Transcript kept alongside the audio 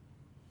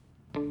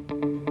What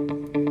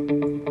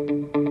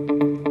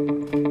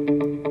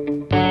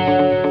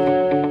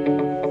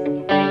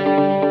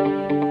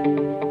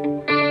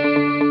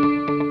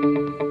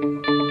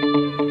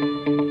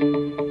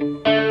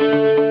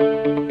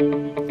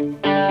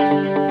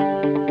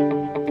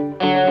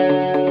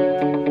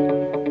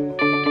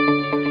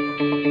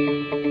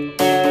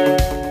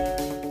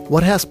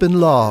has been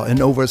law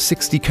in over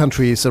 60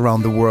 countries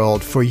around the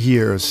world for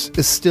years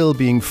is still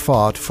being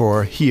fought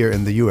for here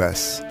in the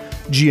US.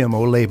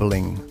 GMO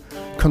labeling,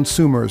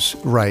 consumers'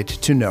 right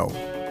to know.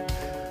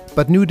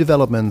 But new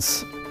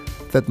developments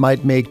that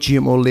might make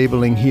GMO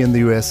labeling here in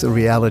the US a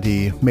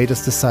reality made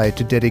us decide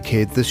to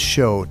dedicate this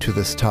show to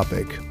this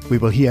topic. We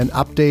will hear an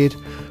update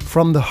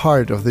from the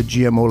heart of the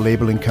GMO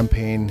labeling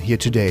campaign here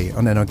today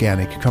on An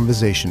Organic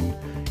Conversation,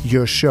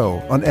 your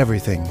show on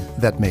everything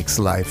that makes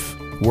life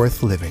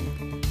worth living.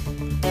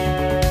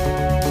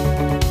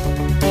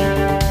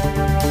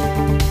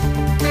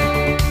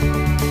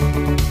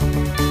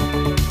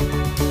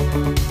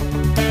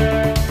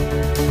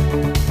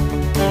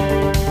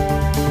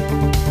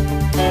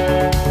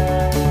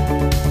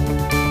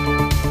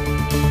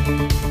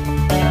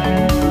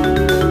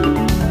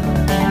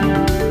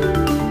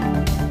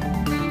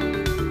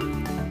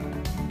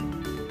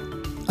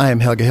 I am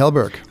Helge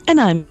Hellberg.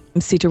 And I'm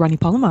Sita Rani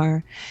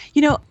Palomar.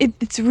 You know,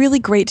 it's really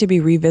great to be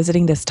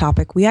revisiting this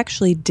topic. We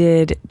actually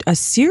did a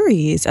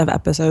series of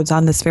episodes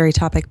on this very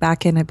topic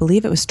back in, I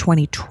believe it was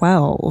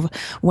 2012,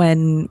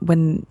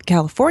 when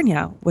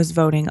California was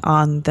voting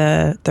on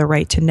the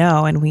right to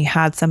know, and we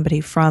had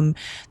somebody from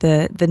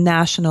the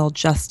national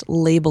Just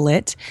Label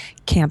It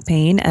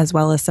campaign, as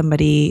well as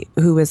somebody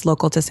who is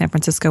local to San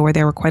Francisco, where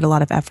there were quite a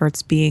lot of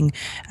efforts being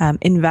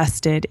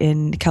invested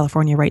in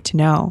California Right to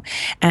Know.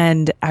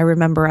 And I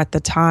remember at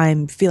the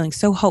time feeling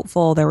so hopeful.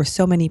 There were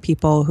so many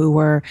people who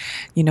were,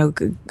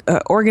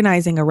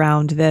 organizing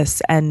around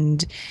this,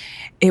 and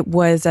it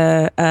was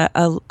a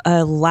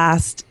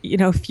last,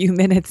 few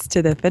minutes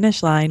to the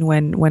finish line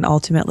when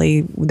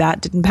ultimately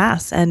that didn't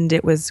pass, and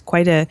it was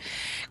quite a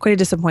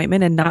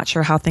disappointment, and not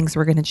sure how things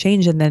were going to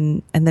change. And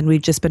then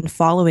we've just been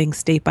following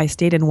state by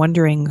state and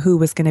wondering who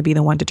was going to be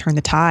the one to turn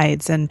the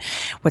tides. And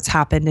what's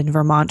happened in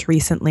Vermont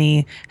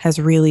recently has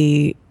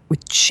really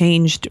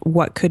changed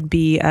what could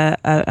be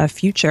a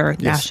future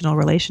national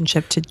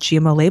relationship to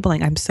GMO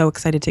labeling. I'm so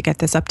excited to get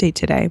this update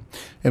today.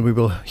 And we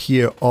will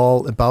hear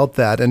all about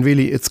that. And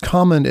really, it's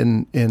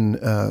common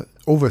in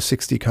over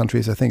 60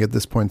 countries. I think at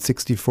this point,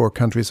 64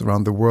 countries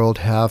around the world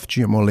have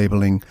GMO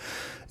labeling.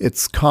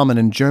 It's common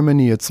in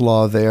Germany. It's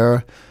law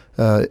there.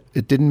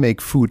 It didn't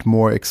make food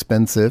more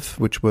expensive,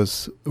 which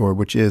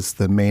is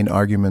the main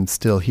argument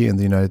still here in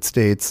the United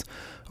States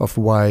of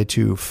why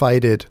to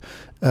fight it.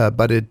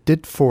 But it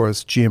did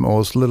force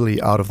GMOs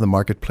literally out of the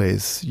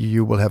marketplace.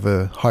 You will have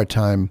a hard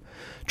time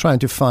trying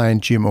to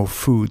find GMO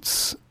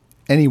foods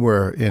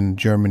anywhere in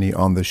Germany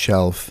on the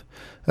shelf.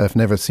 I've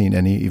never seen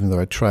any, even though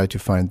I tried to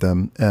find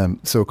them.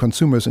 So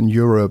consumers in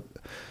Europe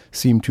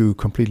seem to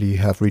completely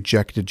have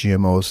rejected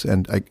GMOs.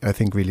 And I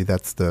think really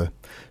that's the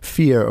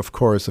fear, of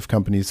course, of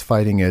companies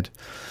fighting it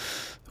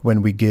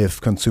when we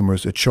give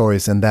consumers a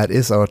choice. And that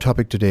is our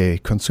topic today,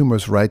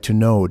 consumers' right to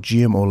know,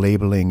 GMO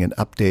labeling, an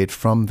update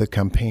from the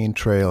campaign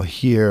trail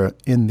here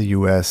in the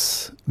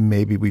US.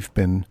 Maybe we've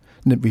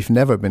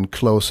never been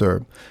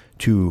closer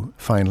to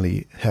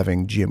finally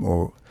having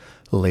GMO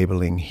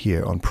labeling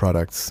here on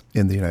products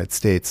in the United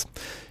States.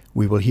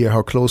 We will hear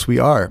how close we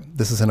are.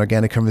 This is An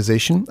Organic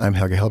Conversation. I'm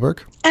Helge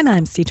Hellberg. And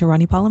I'm Sita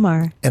Rani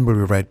Palomar. And we'll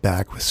be right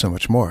back with so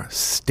much more.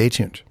 Stay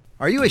tuned.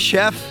 Are you a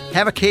chef,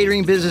 have a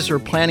catering business, or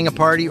planning a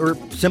party, or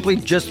simply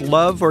just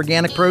love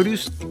organic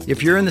produce?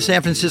 If you're in the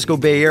San Francisco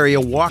Bay Area,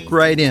 walk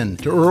right in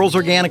to Earl's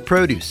Organic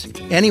Produce.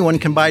 Anyone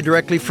can buy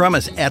directly from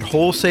us at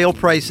wholesale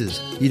prices.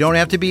 You don't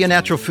have to be a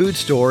natural food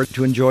store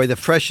to enjoy the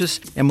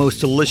freshest and most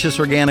delicious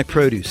organic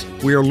produce.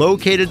 We are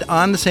located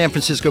on the San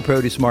Francisco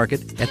Produce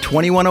Market at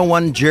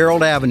 2101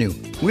 Gerald Avenue.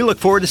 We look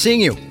forward to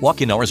seeing you.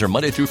 Walk-in hours are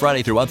Monday through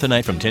Friday throughout the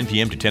night from 10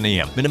 p.m. to 10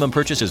 a.m. Minimum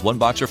purchase is 1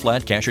 box or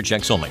flat, cash or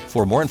checks only.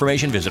 For more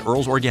information, visit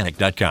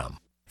earlsorganic.com.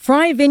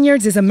 Fry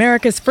Vineyards is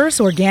America's first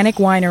organic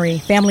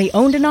winery, family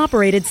owned and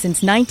operated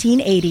since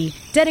 1980.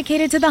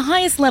 Dedicated to the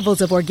highest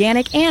levels of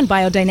organic and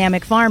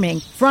biodynamic farming,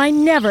 Fry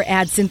never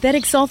adds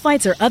synthetic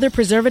sulfites or other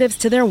preservatives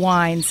to their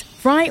wines.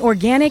 Fry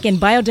organic and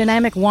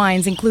biodynamic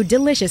wines include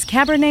delicious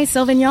Cabernet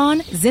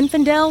Sauvignon,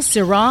 Zinfandel,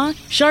 Syrah,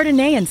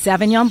 Chardonnay, and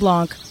Sauvignon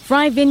Blanc.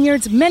 Fry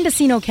Vineyards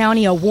Mendocino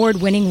County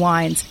award-winning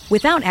wines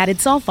without added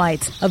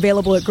sulfites.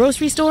 Available at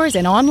grocery stores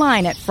and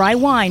online at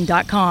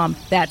frywine.com.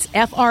 That's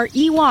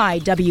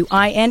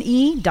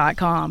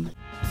FREYWINE.com.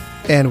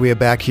 And we are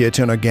back here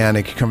to An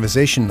Organic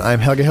Conversation. I'm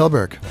Helge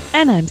Hellberg.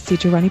 And I'm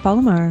Sita Rani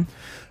Palomar.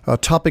 Our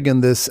topic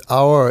in this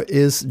hour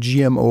is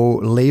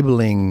GMO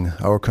labeling,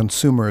 our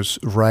consumers'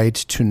 right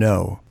to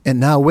know. And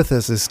now with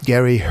us is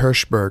Gary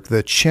Hirschberg,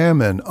 the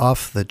chairman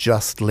of the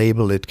Just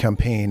Label It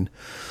campaign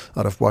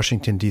out of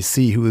Washington,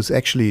 D.C., who is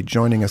actually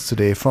joining us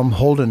today from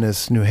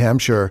Holderness, New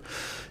Hampshire.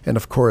 And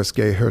of course,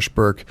 Gary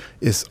Hirschberg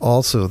is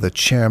also the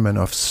chairman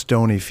of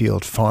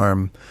Stonyfield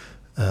Farm,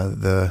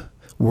 the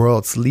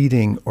world's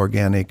leading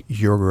organic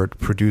yogurt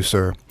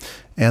producer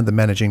and the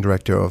managing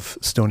director of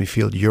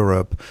Stonyfield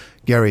Europe.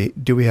 Gary,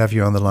 do we have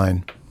you on the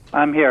line?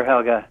 I'm here,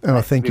 Helga.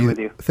 Nice thank you. With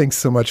you. Thanks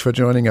so much for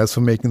joining us,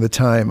 for making the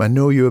time. I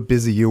know you're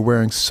busy. You're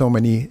wearing so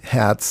many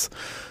hats.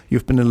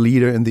 You've been a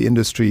leader in the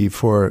industry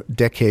for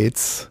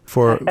decades.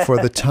 For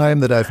the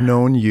time that I've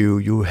known you,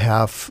 you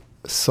have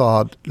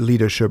sought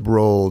leadership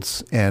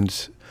roles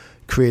and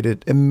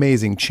created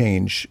amazing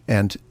change.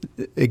 And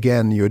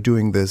again, you're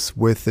doing this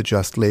with the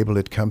Just Label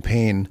It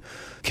campaign.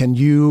 Can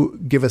you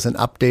give us an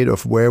update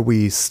of where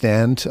we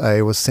stand?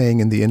 I was saying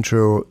in the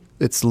intro,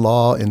 it's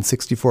law in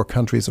 64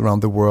 countries around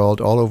the world,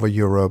 all over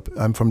Europe.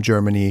 I'm from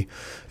Germany.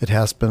 It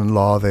has been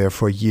law there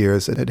for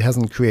years, and it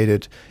hasn't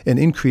created an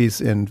increase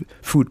in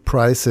food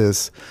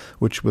prices,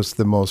 which was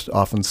the most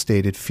often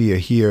stated fear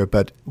here.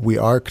 But we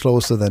are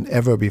closer than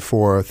ever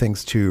before,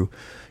 thanks to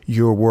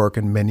your work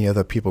and many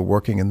other people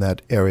working in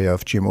that area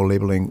of GMO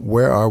labeling.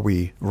 Where are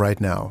we right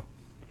now?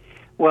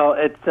 Well,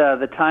 it's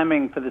the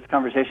timing for this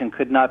conversation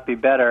could not be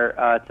better.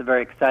 It's a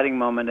very exciting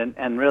moment,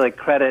 and really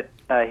credit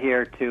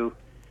here to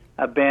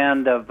a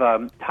band of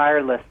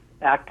tireless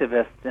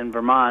activists in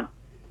Vermont,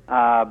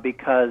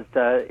 because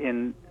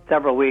in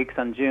several weeks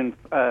on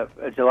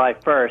July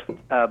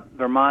 1st,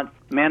 Vermont's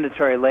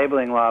mandatory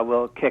labeling law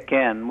will kick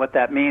in. What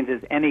that means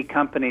is any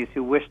companies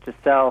who wish to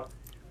sell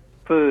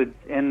foods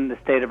in the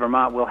state of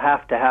Vermont will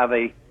have to have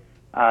a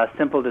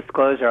simple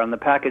disclosure on the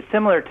package,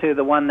 similar to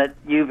the one that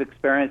you've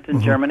experienced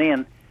in Germany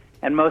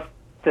and most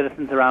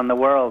citizens around the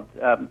world.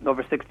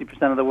 Over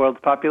 60% of the world's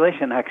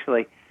population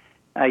actually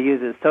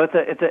uses. So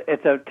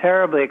it's a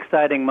terribly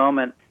exciting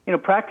moment. You know,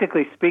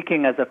 practically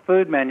speaking, as a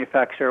food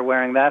manufacturer,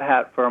 wearing that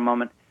hat for a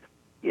moment,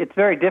 it's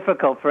very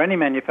difficult for any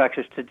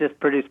manufacturers to just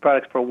produce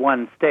products for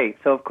one state.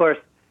 So, of course,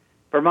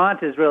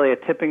 Vermont is really a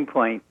tipping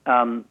point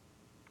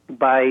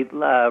by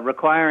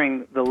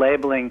requiring the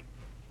labeling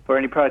for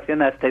any products in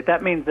that state.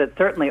 That means that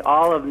certainly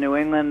all of New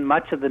England,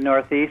 much of the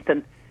Northeast,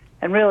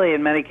 and really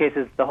in many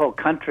cases the whole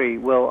country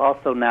will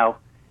also now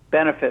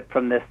benefit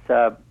from this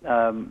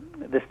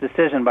this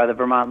decision by the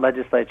Vermont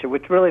legislature,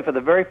 which really for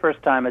the very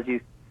first time, as you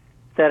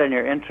said in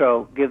your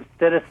intro, gives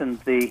citizens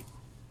the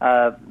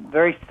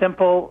very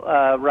simple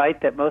right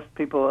that most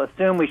people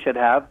assume we should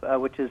have,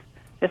 which is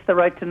just the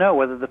right to know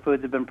whether the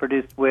foods have been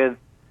produced with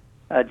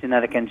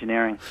genetic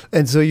engineering.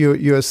 And so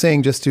you're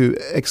saying, just to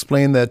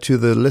explain that to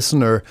the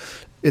listener,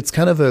 it's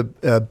kind of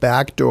a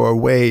backdoor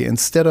way.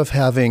 Instead of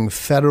having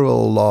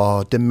federal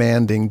law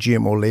demanding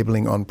GMO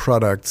labeling on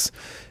products,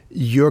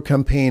 your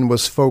campaign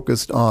was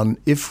focused on,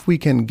 if we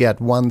can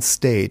get one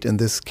state, in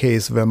this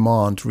case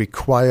Vermont,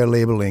 require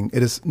labeling,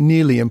 it is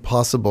nearly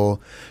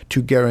impossible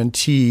to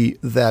guarantee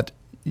that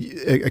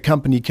a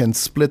company can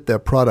split their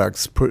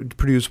products,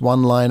 produce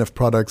one line of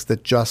products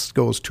that just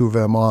goes to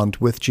Vermont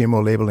with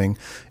GMO labeling,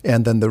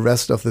 and then the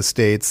rest of the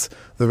states,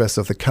 the rest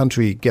of the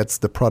country gets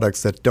the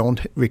products that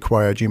don't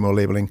require GMO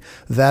labeling.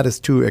 That is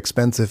too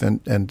expensive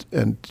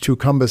and too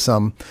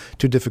cumbersome,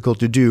 too difficult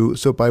to do.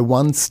 So by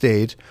one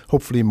state,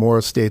 hopefully more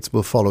states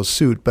will follow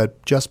suit,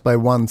 but just by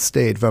one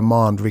state,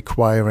 Vermont,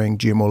 requiring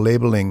GMO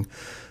labeling,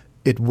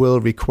 it will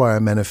require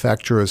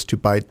manufacturers to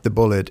bite the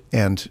bullet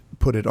and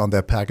put it on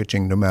their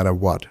packaging no matter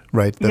what,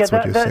 right? That's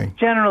what you're saying. That's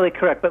generally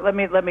correct, but let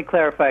me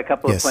clarify a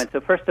couple of points.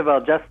 So first of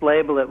all, Just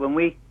Label It, when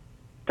we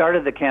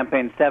started the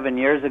campaign 7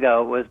 years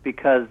ago, was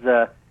because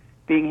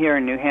being here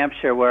in New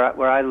Hampshire, where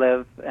I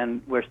live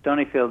and where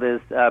Stonyfield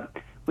is,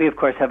 we of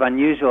course have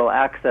unusual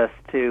access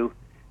to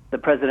the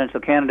presidential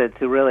candidates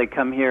who really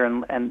come here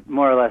and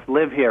more or less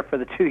live here for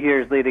the 2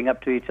 years leading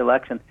up to each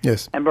election.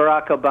 Yes. And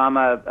Barack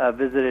Obama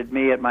visited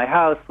me at my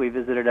house. We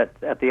visited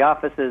at the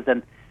offices,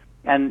 and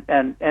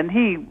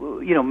he,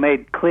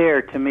 made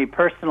clear to me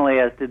personally,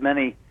 as did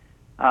many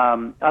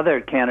other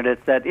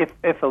candidates, that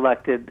if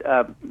elected,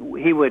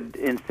 he would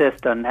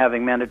insist on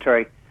having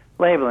mandatory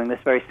labeling, this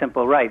very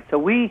simple right. So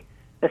we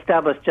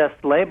established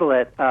Just Label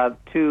It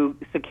to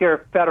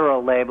secure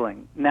federal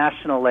labeling,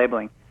 national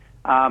labeling.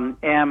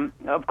 And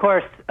of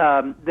course,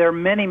 there are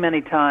many,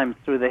 many times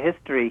through the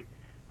history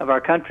of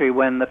our country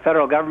when the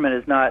federal government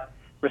is not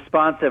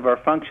responsive or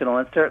functional,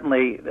 and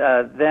certainly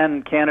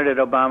then candidate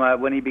Obama,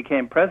 when he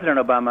became President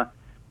Obama,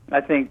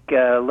 I think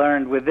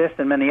learned with this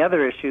and many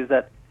other issues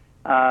that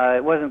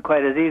it wasn't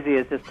quite as easy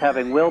as just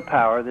having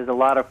willpower. There's a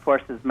lot of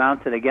forces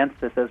mounted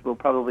against us, as we'll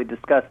probably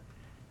discuss.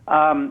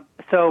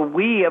 So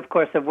we, of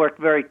course, have worked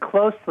very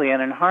closely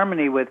and in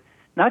harmony with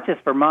not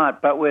just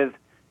Vermont, but with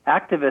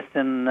activists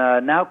in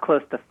now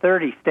close to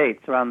 30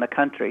 states around the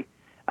country.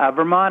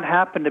 Vermont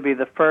happened to be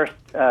the first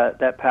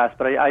that passed,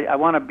 but I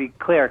want to be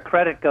clear,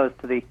 credit goes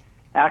to the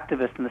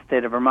activists in the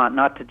state of Vermont,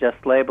 not to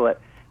Just Label It.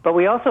 But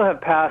we also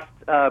have passed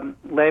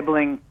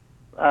labeling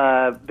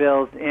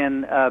bills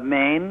in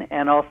Maine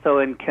and also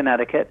in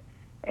Connecticut,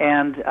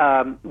 and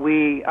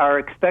we are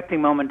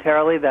expecting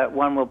momentarily that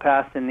one will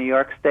pass in New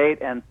York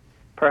State and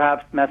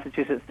perhaps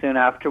Massachusetts soon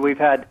after. We've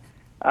had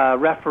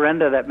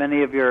referenda that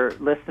many of your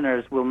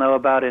listeners will know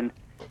about in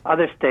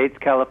other states,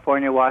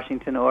 California,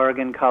 Washington,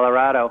 Oregon,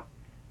 Colorado.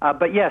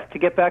 But yes, to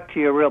get back to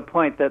your real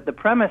point, that the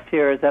premise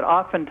here is that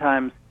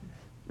oftentimes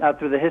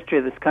through the history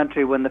of this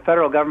country, when the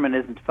federal government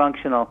isn't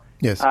functional,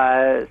 Yes.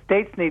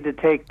 States need to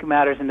take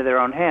matters into their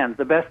own hands.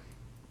 The best,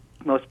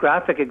 most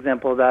graphic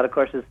example of that, of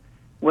course, is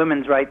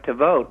women's right to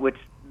vote, which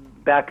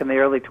back in the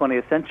early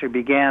 20th century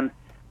began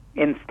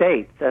in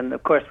states. And,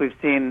 of course, we've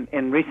seen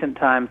in recent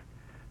times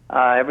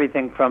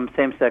everything from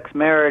same-sex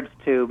marriage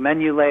to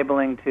menu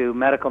labeling to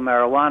medical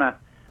marijuana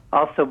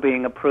also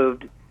being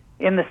approved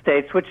in the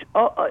states, which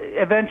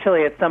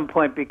eventually at some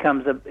point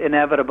becomes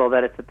inevitable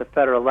that it's at the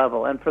federal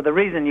level. And for the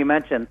reason you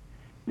mentioned,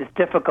 it's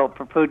difficult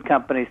for food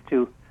companies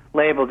to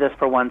label just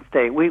for one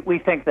state. We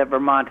think that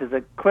Vermont is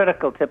a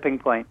critical tipping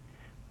point.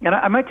 And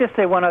I might just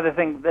say one other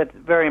thing that's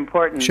very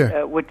important,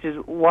 Sure. which is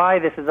why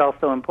this is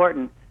also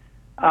important.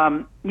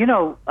 You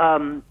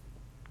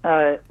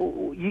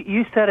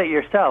said it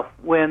yourself.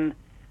 When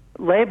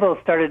labels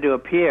started to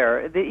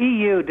appear, the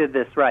EU did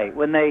this right.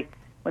 When the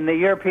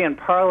European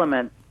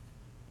Parliament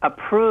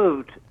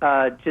approved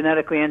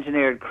genetically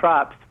engineered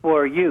crops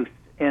for use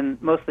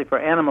mostly for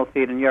animal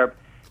feed in Europe,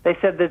 they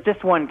said there's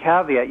just one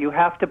caveat: you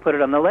have to put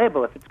it on the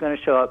label if it's going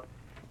to show up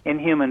in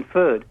human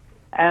food.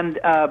 And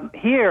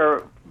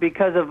here,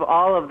 because of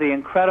all of the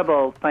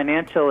incredible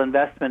financial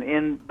investment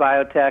in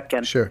biotech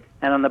and Sure.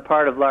 and on the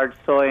part of large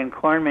soy and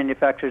corn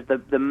manufacturers,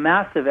 the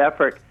massive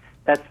effort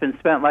that's been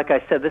spent, like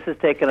I said, this has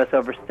taken us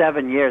over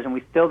 7 years, and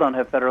we still don't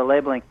have federal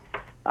labeling.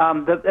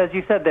 As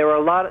you said,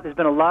 there's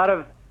been a lot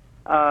of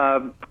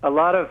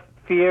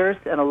fears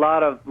and a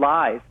lot of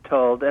lies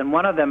told, and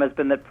one of them has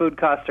been that food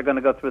costs are going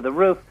to go through the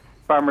roof,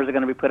 farmers are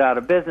going to be put out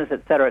of business,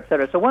 et cetera, et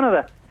cetera. So one of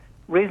the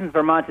reasons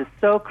Vermont is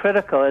so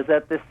critical is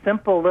that this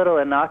simple little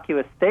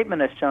innocuous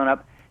statement has shown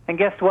up, and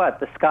guess what?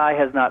 The sky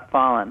has not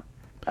fallen.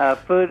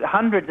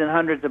 Hundreds and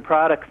hundreds of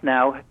products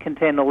now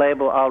contain the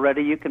label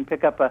already. You can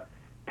pick up a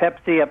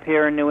Pepsi up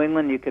here in New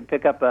England. You could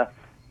pick up an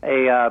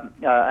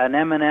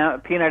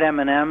M&M, peanut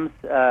M&Ms.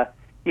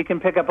 You can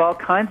pick up all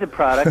kinds of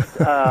products,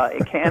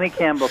 any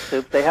Campbell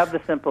soup. They have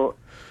the simple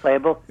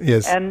label.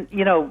 Yes. And,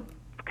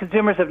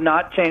 consumers have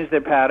not changed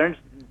their patterns.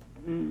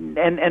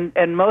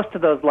 And most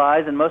of those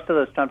lies and most of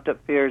those trumped-up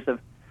fears have,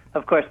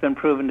 of course, been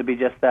proven to be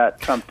just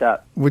that, trumped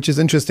up. Which is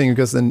interesting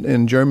because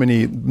in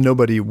Germany,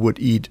 nobody would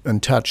eat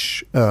and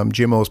touch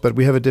GMOs, but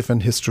we have a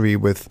different history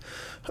with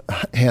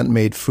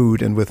handmade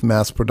food and with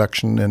mass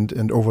production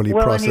and overly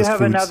processed foods.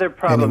 Well, and you have another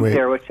problem anyway.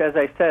 here, which, as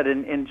I said,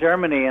 in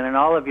Germany and in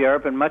all of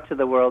Europe and much of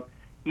the world,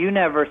 you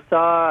never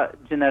saw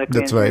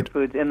genetically engineered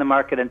foods in the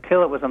market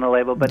until it was on the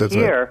label. But That's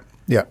here,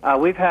 right. Yeah.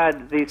 we've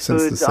had these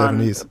Since foods the on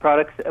 70s.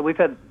 products. We've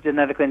had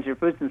genetically engineered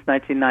foods since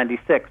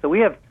 1996. So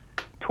we have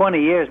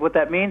 20 years. What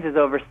that means is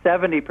over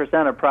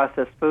 70% of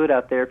processed food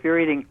out there. If you're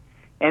eating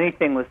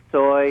anything with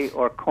soy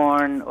or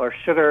corn or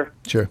sugar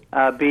Sure.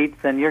 beets,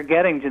 then you're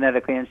getting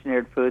genetically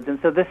engineered foods. And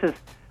so this is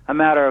a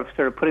matter of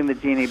sort of putting the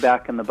genie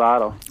back in the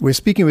bottle. We're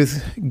speaking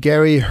with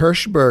Gary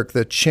Hirschberg,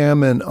 the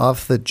chairman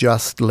of the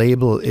Just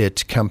Label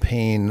It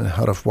campaign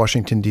out of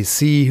Washington,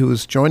 D.C.,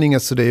 who's joining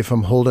us today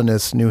from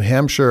Holderness, New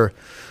Hampshire.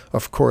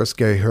 Of course,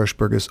 Gary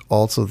Hirschberg is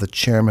also the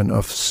chairman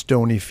of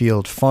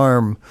Stonyfield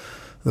Farm,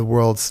 the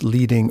world's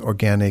leading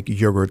organic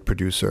yogurt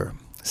producer.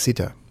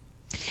 Sita.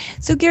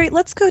 So, Gary,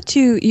 let's go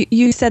to,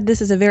 you said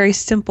this is a very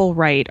simple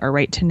right, or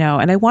right to know.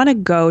 And I want to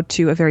go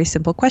to a very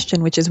simple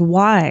question, which is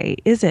why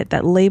is it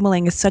that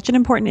labeling is such an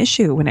important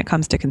issue when it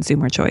comes to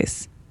consumer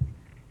choice?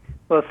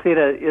 Well,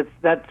 Sita,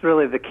 that's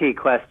really the key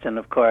question,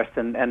 of course,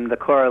 and the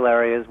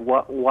corollary is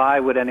why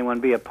would anyone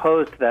be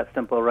opposed to that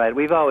simple right?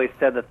 We've always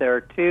said that there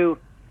are two,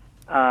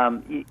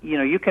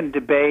 you can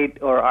debate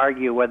or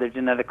argue whether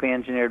genetically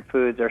engineered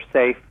foods are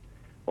safe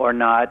or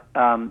not.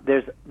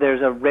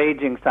 There's a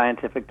raging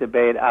scientific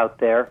debate out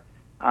there.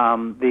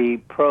 The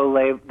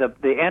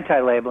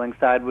anti-labeling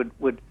side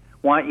would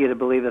want you to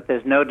believe that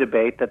there's no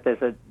debate, that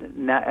there's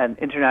an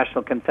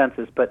international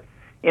consensus. But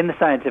in the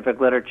scientific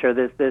literature,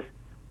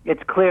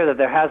 it's clear that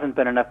there hasn't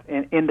been enough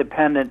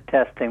independent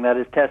testing, that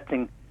is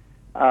testing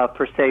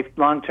for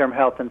long-term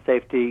health and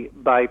safety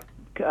by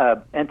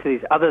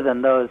entities other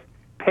than those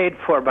paid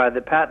for by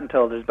the patent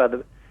holders, by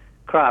the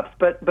crops.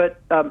 But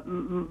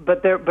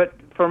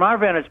from our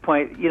vantage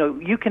point,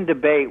 you can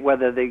debate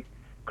whether the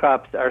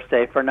crops are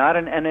safe or not,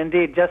 and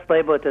indeed, Just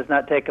Label It does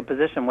not take a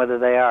position whether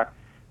they are.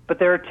 But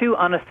there are two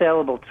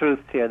unassailable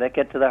truths here that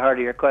get to the heart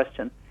of your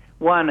question.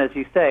 One, as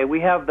you say, we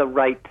have the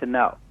right to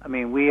know. I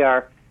mean, we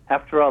are,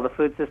 after all, the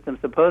food system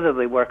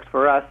supposedly works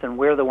for us, and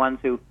we're the ones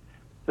who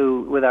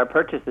with our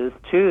purchases,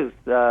 choose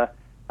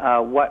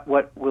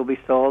what will be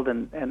sold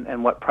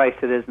and what price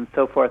it is, and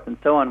so forth and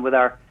so on with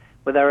our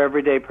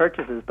everyday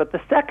purchases. But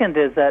the second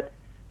is that,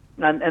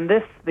 and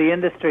this the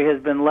industry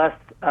has been less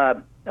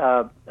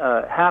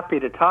happy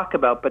to talk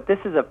about, but this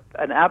is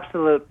an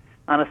absolute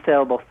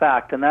unassailable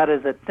fact, and that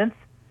is that since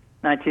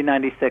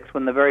 1996,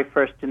 when the very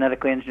first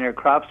genetically engineered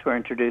crops were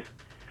introduced,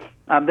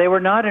 they were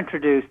not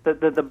introduced.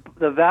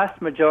 The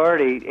vast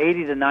majority,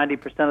 80 to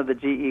 90% of the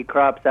GE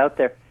crops out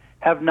there,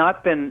 have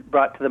not been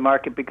brought to the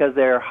market because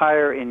they're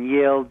higher in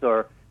yields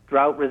or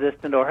drought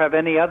resistant or have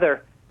any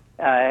other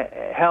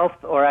health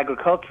or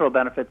agricultural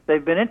benefits.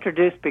 They've been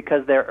introduced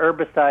because they're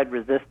herbicide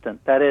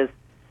resistant. That is,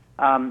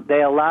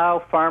 They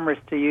allow farmers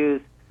to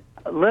use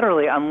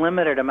literally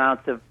unlimited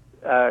amounts of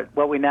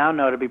what we now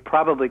know to be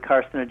probably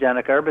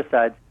carcinogenic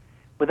herbicides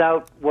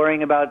without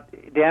worrying about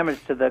damage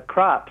to the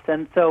crops.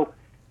 And so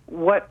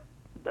what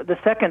the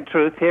second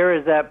truth here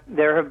is that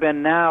there have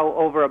been now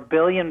over 1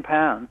 billion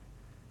pounds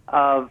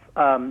of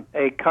an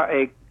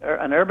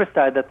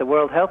herbicide that the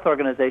World Health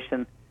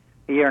Organization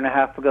a year and a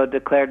half ago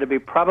declared to be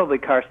probably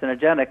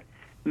carcinogenic,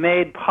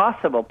 made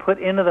possible, put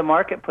into the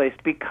marketplace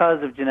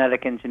because of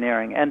genetic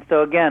engineering. And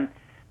so again,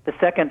 the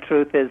second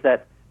truth is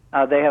that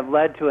they have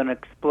led to an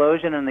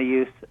explosion in the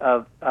use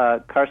of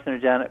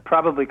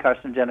probably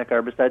carcinogenic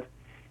herbicides,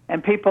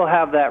 and people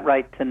have that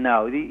right to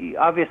know.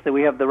 Obviously,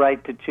 we have the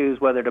right to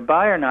choose whether to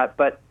buy or not,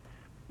 but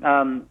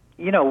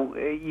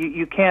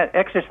you can't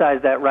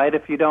exercise that right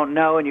if you don't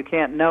know, and you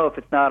can't know if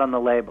it's not on the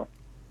label.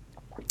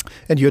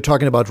 And you're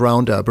talking about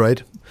Roundup,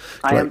 right?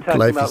 I am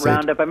talking about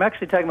Roundup. I'm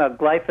actually talking about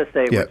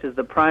glyphosate, Yeah. which is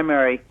the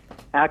primary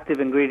active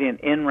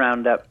ingredient in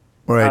Roundup.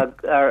 Right.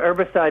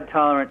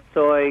 Herbicide-tolerant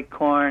soy,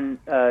 corn,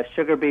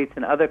 sugar beets,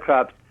 and other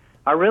crops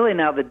are really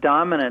now the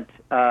dominant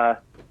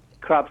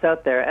crops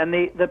out there. And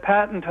the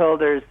patent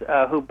holders,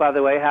 who, by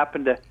the way,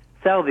 happen to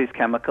sell these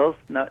chemicals,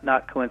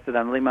 not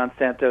coincidentally,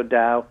 Monsanto,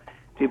 Dow,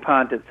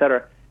 DuPont,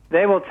 etc.,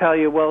 they will tell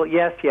you, well,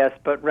 yes,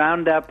 but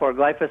Roundup or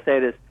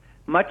glyphosate is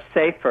much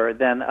safer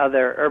than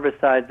other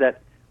herbicides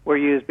that were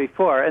used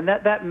before. And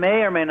that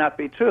may or may not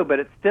be true, but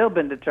it's still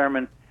been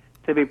determined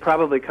to be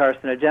probably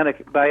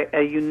carcinogenic by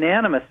a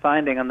unanimous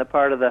finding on the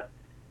part of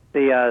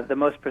the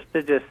most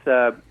prestigious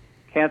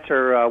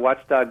cancer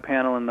watchdog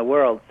panel in the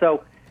world.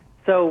 So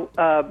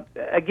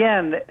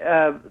again,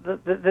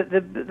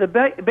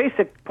 the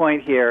basic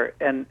point here,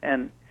 and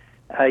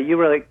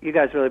you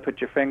guys really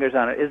put your fingers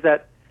on it, is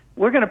that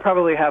we're going to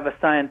probably have a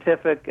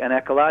scientific, an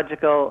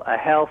ecological, a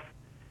health,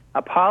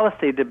 a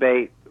policy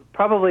debate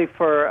probably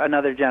for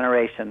another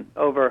generation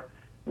over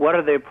what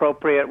are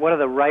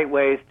the right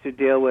ways to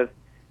deal with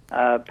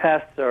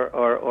pests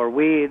or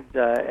weeds,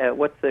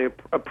 what's the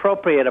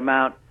appropriate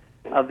amount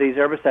of these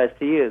herbicides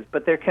to use.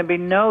 But there can be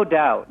no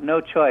doubt,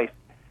 no choice,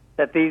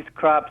 that these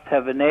crops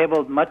have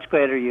enabled much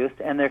greater use,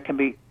 and there can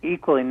be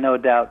equally no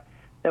doubt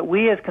that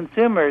we as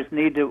consumers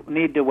need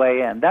to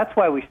weigh in. That's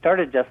why we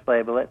started Just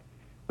Label It.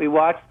 We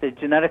watched the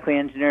genetically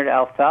engineered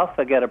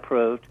alfalfa get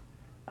approved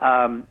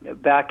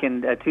back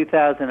in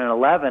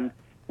 2011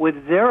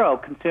 with zero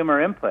consumer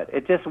input.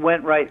 It just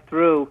went right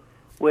through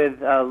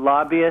with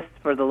lobbyists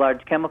for the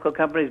large chemical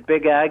companies,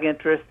 big ag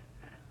interests,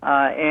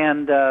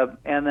 and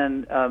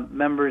then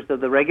members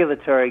of the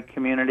regulatory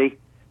community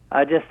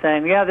just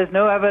saying, yeah, there's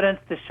no evidence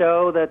to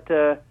show that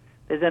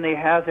there's any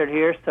hazard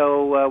here,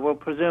 so we'll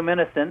presume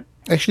innocent.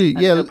 Actually,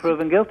 yeah,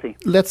 proven guilty.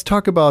 Let's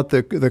talk about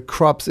the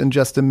crops in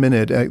just a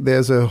minute.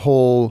 There's a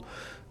whole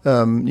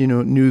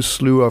new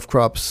slew of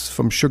crops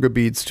from sugar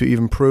beets to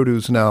even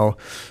produce now.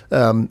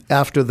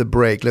 After the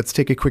break, let's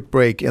take a quick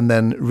break and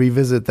then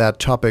revisit that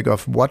topic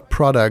of what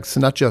products,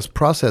 not just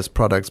processed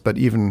products, but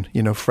even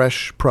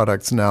fresh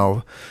products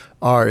now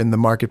are in the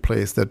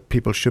marketplace that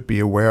people should be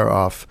aware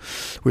of.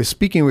 We're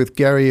speaking with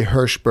Gary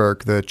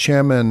Hirschberg, the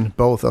chairman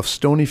both of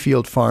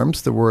Stonyfield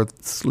Farms, the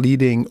world's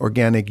leading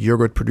organic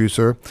yogurt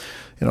producer,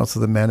 and also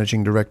the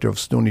managing director of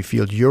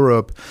Stonyfield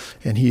Europe.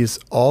 And he is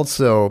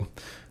also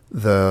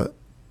the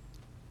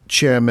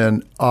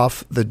chairman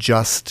of the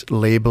Just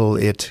Label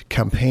It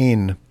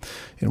campaign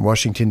in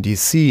Washington,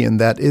 D.C., and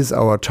that is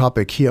our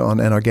topic here on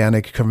An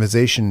Organic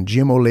Conversation,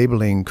 GMO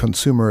labeling,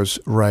 consumers'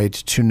 right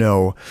to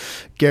know.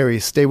 Gary,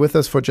 stay with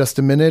us for just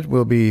a minute.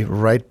 We'll be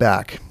right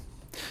back.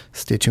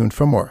 Stay tuned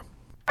for more.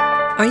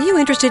 Are you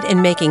interested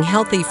in making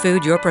healthy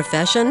food your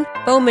profession?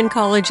 Bowman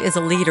College is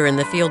a leader in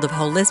the field of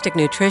holistic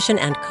nutrition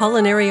and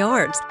culinary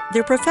arts.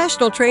 Their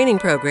professional training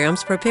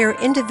programs prepare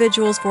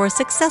individuals for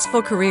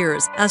successful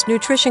careers as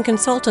nutrition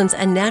consultants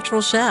and natural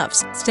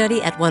chefs.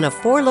 Study at one of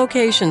 4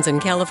 locations in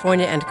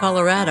California and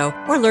Colorado,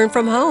 or learn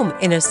from home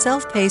in a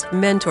self-paced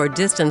mentor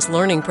distance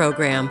learning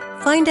program.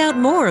 Find out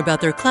more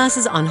about their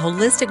classes on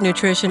holistic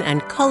nutrition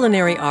and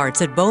culinary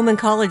arts at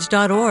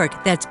bowmancollege.org.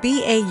 That's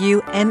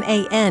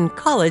BAUMAN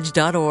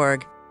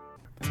college.org.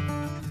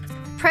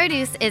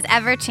 Produce is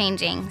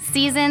ever-changing,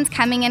 seasons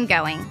coming and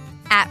going.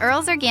 At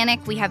Earl's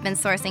Organic, we have been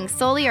sourcing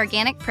solely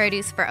organic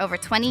produce for over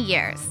 20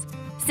 years.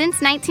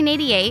 Since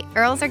 1988,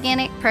 Earl's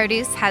Organic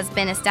Produce has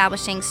been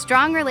establishing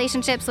strong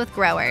relationships with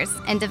growers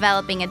and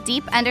developing a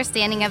deep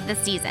understanding of the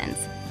seasons,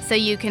 so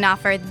you can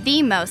offer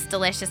the most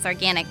delicious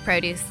organic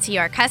produce to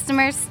your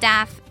customers,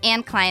 staff,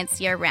 and clients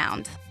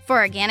year-round. For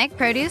organic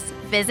produce,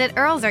 visit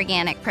Earl's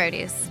Organic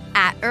Produce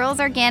at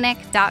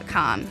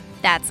earlsorganic.com.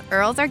 That's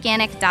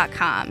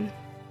earlsorganic.com.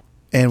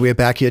 And we're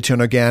back here to An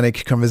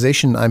Organic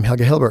Conversation. I'm Helge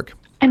Hellberg.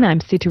 And I'm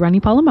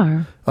Sitarani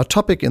Palomar. Our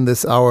topic in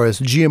this hour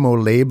is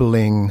GMO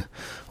labeling,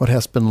 what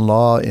has been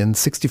law in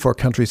 64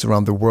 countries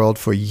around the world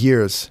for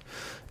years.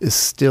 is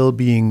still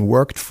being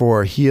worked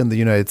for here in the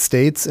United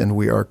States, and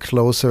we are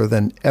closer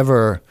than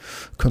ever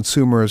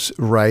consumers'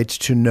 right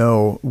to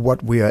know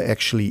what we are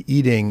actually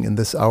eating. In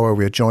this hour,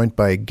 we are joined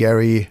by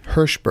Gary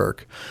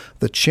Hirschberg,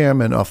 the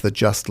chairman of the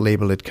Just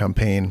Label It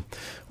campaign,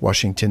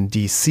 Washington,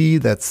 D.C.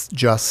 That's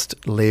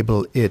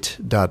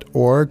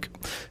justlabelit.org.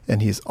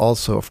 And he's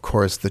also, of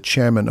course, the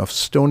chairman of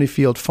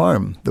Stonyfield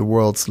Farm, the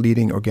world's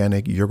leading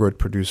organic yogurt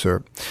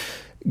producer.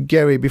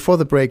 Gary, before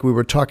the break, we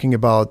were talking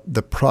about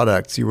the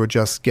products. You were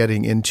just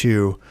getting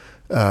into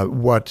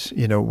what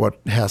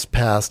has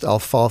passed.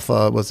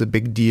 Alfalfa was a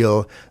big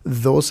deal.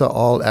 Those are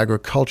all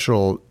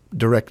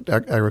direct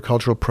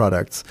agricultural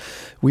products.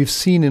 We've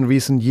seen in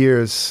recent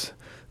years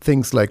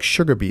things like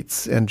sugar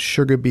beets. And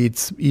sugar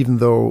beets, even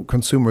though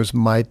consumers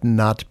might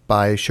not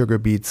buy sugar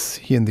beets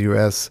here in the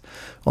U.S.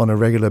 on a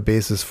regular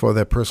basis for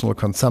their personal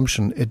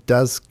consumption, it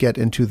does get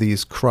into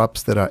these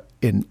crops that are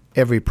in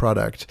every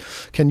product.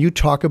 Can you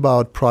talk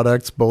about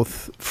products,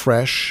 both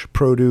fresh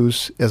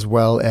produce as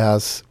well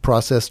as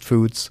processed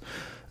foods,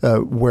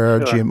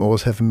 where Sure.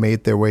 GMOs have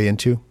made their way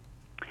into?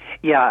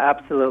 Yeah,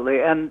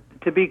 absolutely. And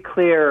to be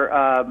clear,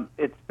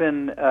 it's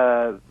been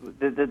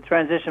the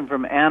transition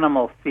from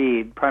animal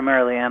feed,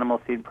 primarily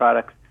animal feed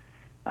products,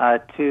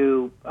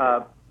 to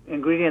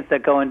ingredients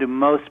that go into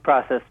most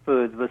processed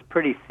foods was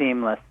pretty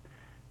seamless.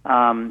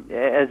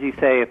 As you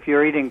say, if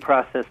you're eating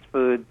processed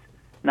foods,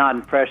 not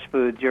in fresh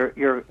foods,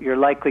 you're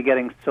likely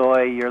getting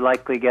soy, you're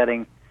likely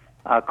getting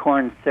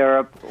corn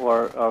syrup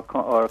or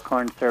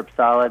corn syrup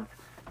solids,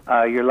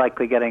 you're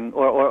likely getting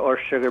or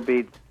sugar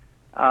beets.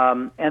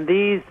 And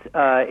these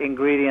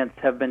ingredients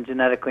have been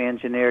genetically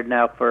engineered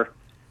now for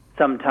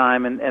some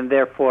time, and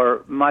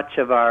therefore much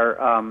of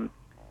our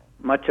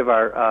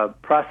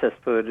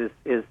processed food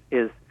is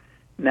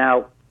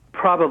now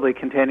probably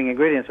containing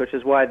ingredients, which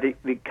is why the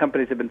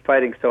companies have been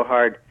fighting so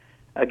hard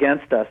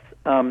against us.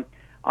 On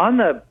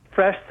the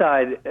fresh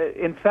side,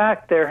 in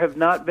fact, there have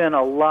not been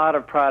a lot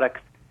of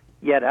products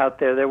yet out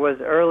there.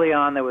 Early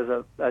on there was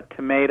a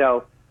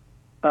tomato,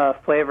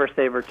 flavor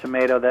saver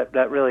tomato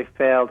that really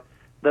failed.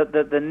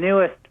 The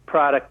newest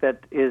product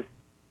that is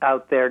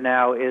out there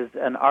now is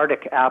an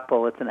Arctic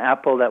apple. It's an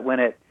apple that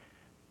when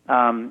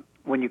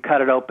you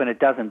cut it open, it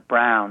doesn't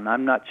brown.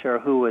 I'm not sure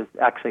who was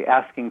actually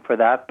asking for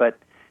that, but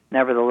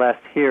nevertheless,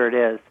 here it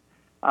is.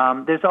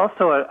 There's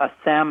also a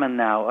salmon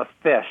now, a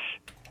fish,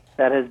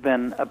 that has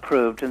been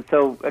approved. And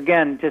so,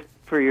 again, just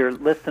for your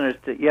listeners,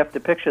 you have to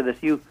picture this.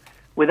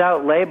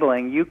 Without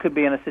labeling, you could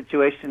be in a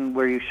situation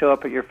where you show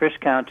up at your fish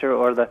counter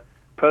or the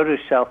produce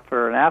shelf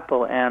for an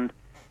apple, and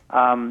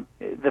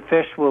the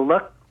fish will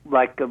look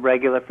like a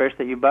regular fish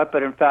that you bought,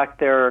 but in fact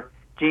there are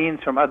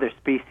genes from other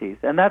species.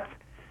 And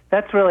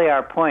that's really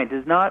our point,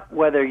 is not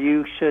whether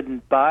you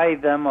shouldn't buy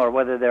them or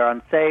whether they're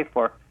unsafe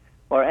or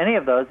any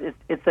of those.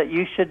 It's that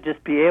you should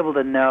just be able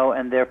to know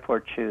and therefore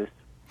choose.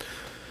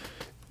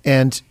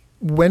 And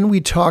when we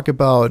talk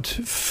about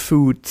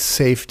food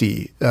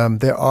safety,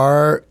 there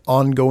are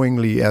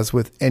ongoingly, as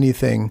with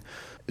anything,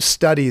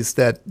 studies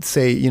that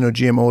say,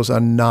 GMOs are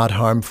not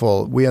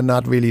harmful. We are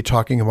not really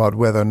talking about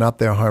whether or not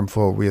they're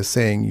harmful. We are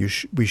saying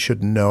we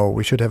should know.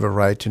 We should have a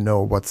right to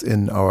know what's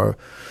in our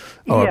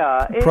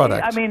product.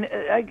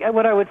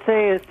 What I would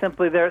say is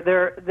simply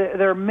there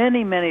are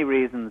many, many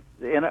reasons.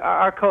 And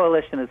our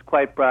coalition is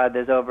quite broad.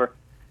 There's over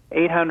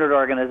 800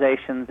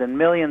 organizations and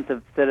millions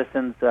of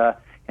citizens.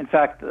 In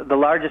fact, the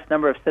largest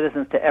number of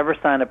citizens to ever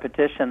sign a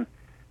petition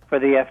for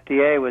the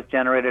FDA was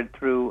generated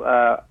through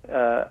us,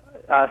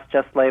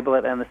 Just Label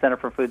It, and the Center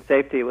for Food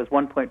Safety. It was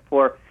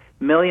 1.4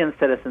 million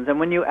citizens. And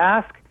when you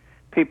ask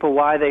people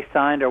why they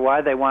signed or why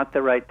they want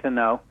the right to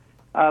know,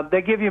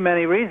 they give you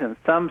many reasons.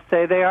 Some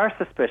say they are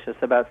suspicious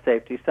about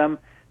safety. Some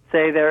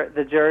say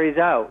the jury's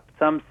out.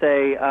 Some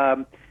say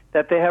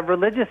that they have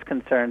religious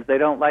concerns. They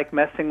don't like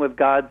messing with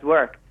God's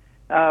work.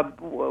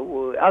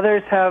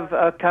 Others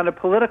have kind of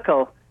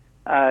political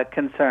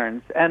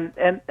concerns. And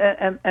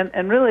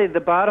really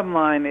the bottom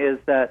line is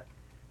that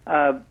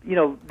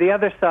the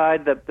other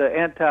side, the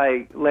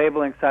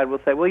anti-labeling side, will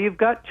say, well, you've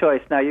got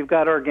choice now. You've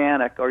got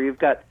organic or you've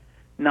got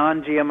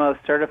non-GMO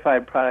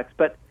certified products.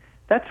 But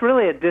that's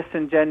really a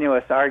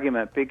disingenuous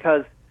argument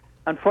because,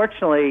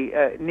 unfortunately,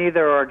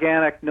 neither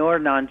organic nor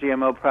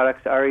non-GMO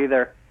products are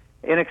either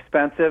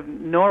inexpensive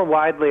nor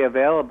widely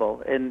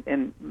available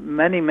in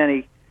many,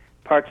 many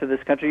parts of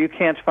this country. You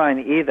can't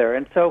find either.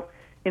 And so,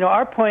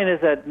 our point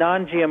is that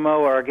non-GMO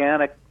or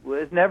organic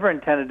is never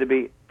intended to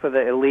be for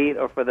the elite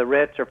or for the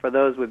rich or for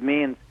those with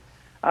means.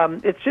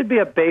 It should be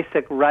a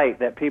basic right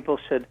that people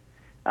should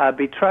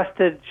be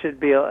trusted, should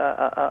be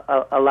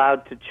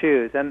allowed to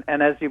choose. And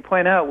as you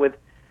point out, with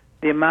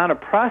the amount of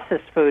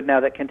processed food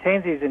now that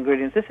contains these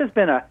ingredients, this has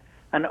been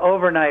an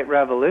overnight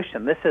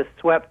revolution. This has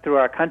swept through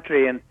our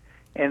country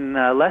in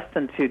less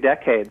than 2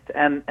 decades.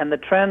 And the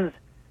trends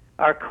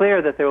are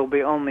clear that there will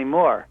be only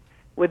more.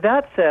 With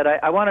that said,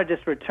 I want to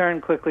just return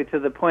quickly to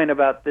the point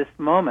about this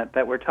moment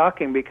that we're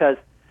talking, because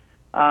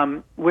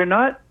we're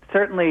not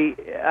certainly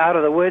out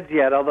of the woods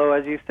yet, although,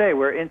 as you say,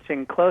 we're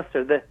inching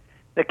closer.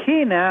 The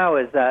key now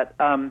is that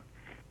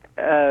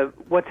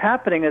what's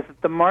happening is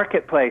that the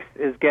marketplace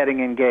is getting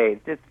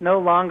engaged. It's no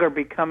longer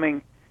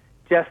becoming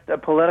just a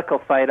political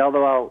fight,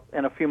 although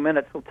in a few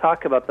minutes we'll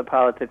talk about the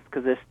politics,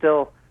 because there's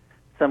still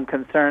some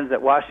concerns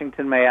that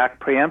Washington may act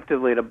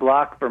preemptively to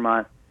block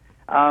Vermont.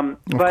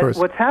 But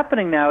what's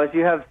happening now is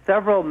you have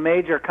several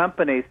major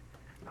companies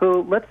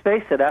who, let's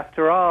face it,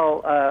 after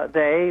all,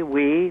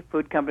 we,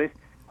 food companies,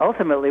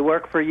 ultimately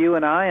work for you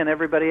and I and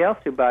everybody else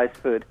who buys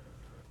food.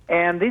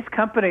 And these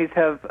companies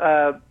have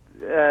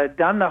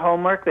done the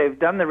homework, they've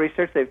done the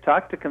research, they've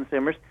talked to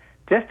consumers,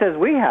 just as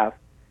we have,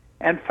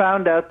 and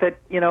found out that,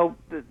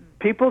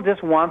 people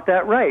just want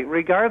that right,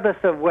 regardless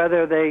of what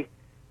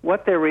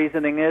their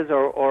reasoning is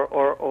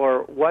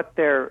or what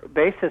their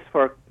basis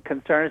for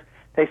concern is.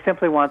 They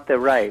simply want the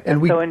right.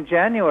 And so in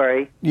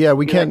January... Yeah,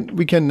 we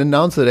can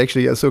announce it,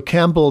 actually. So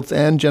Campbell's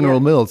and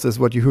General Mills is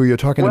who you're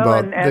talking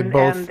about.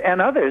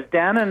 And others.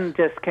 Dannon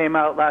just came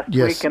out last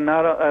week and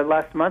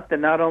last month,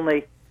 and not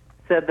only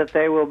said that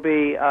they will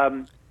be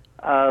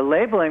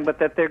labeling, but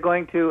that they're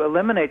going to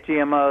eliminate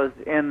GMOs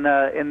in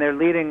their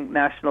leading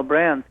national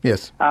brands.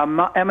 Yes.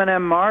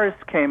 M&M Mars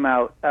came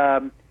out.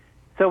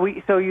 So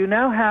you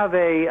now have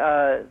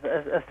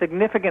a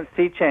significant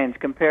sea change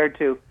compared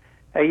to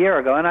a year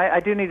ago, and I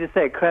do need to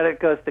say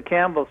credit goes to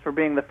Campbell's for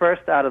being the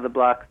first out of the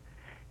blocks,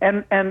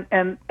 and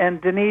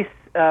Denise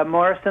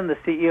Morrison, the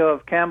CEO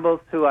of Campbell's,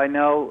 who I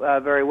know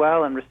very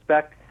well and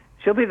respect,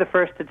 she'll be the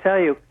first to tell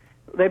you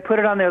they put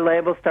it on their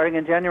label starting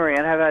in January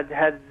and have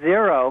had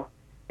zero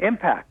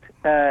impact.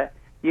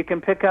 You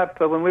can pick up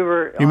when we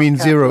were. You mean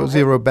zero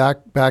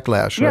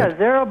backlash? Yeah, right?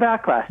 Zero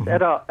backlash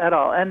at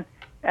all.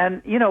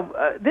 And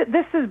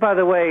this is, by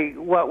the way,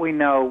 what we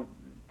know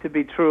to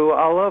be true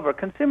all over.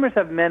 Consumers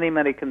have many,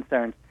 many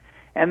concerns.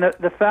 And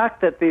the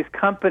fact that these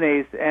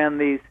companies and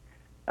these,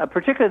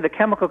 particularly the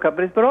chemical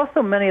companies, but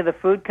also many of the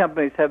food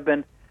companies have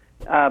been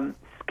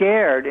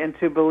scared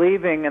into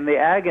believing in the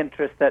ag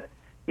interest that,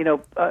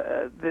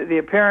 the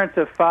appearance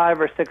of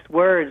 5 or 6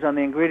 words on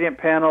the ingredient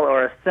panel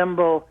or a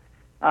symbol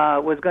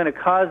was going to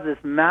cause this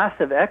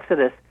massive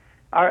exodus.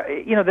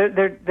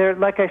 They're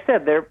like I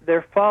said,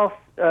 they're false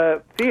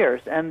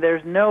fears, and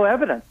there's no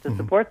evidence to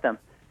support them.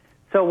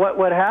 So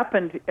what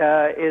happened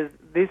is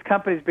these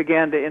companies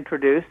began to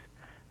introduce,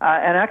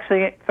 and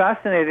actually,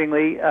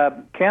 fascinatingly,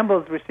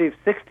 Campbell's received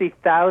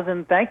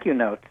 60,000 thank you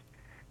notes,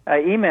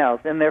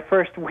 emails in their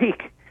first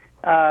week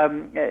after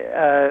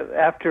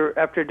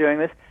doing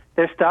this.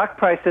 Their stock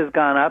price has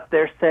gone up.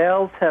 Their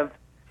sales have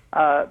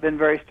been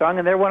very strong,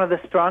 and they're one of the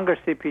stronger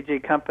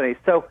CPG companies.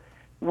 So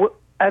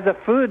as a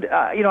food,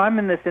 I'm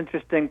in this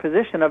interesting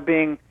position of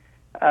being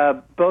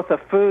both a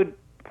food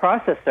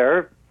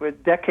processor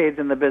with decades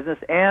in the business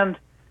and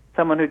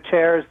someone who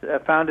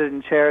founded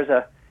and chairs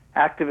a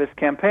activist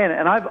campaign.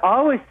 And I've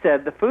always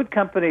said the food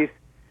companies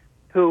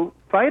who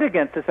fight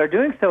against this are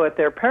doing so at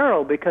their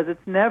peril, because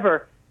it's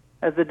never,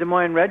 as the Des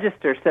Moines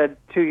Register said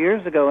 2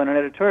 years ago in an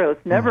editorial,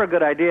 it's never a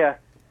good idea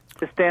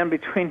to stand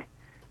between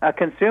a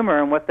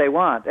consumer and what they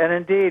want. And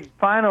indeed,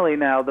 finally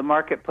now, the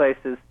marketplace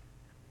is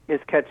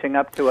catching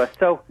up to us.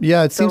 So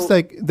yeah, it seems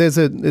like there's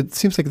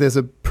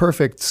a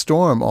perfect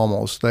storm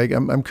almost. Like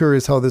I'm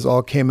curious how this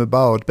all came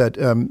about. But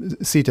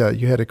Sita,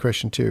 you had a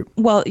question too.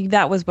 Well,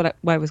 that was what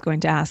I was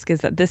going to ask,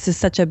 is that this is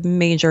such a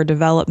major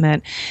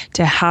development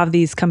to have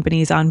these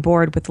companies on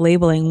board with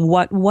labeling.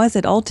 What was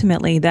it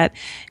ultimately that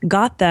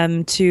got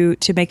them to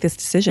make this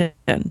decision?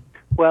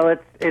 Well,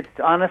 it's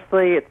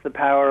honestly, it's the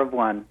power of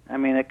one. I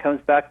mean, it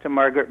comes back to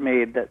Margaret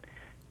Mead that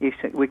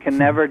we can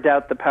never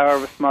doubt the power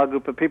of a small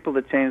group of people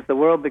to change the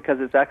world, because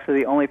it's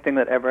actually the only thing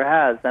that ever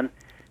has.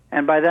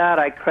 And by that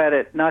I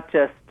credit not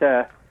just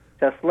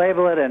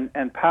Label It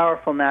and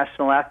powerful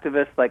national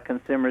activists like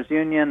Consumers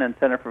Union and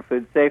Center for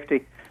Food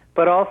Safety,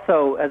 but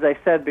also, as I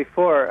said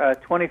before,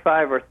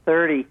 25 or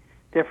 30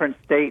 different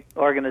state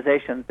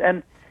organizations.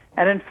 And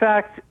in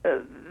fact,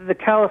 the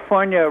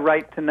California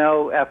Right to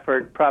Know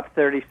effort, Prop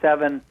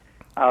 37,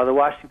 the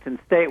Washington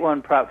State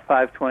one, Prop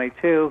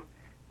 522,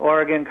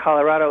 Oregon,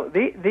 Colorado,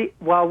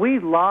 while we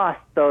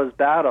lost those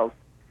battles,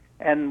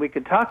 and we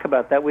could talk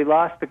about that, we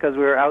lost because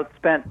we were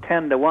outspent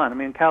 10-1. I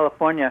mean, in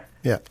California,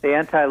 the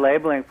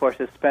anti-labeling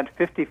forces spent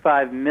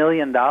 $55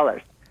 million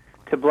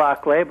to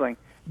block labeling.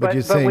 But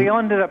we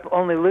ended up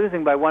only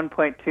losing by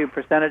 1.2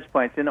 percentage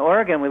points. In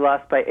Oregon, we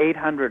lost by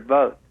 800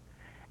 votes.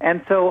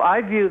 And so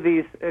I view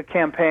these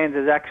campaigns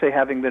as actually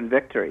having been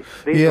victories.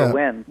 These are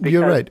wins.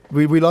 You're right.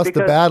 We lost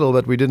the battle,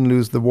 but we didn't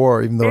lose the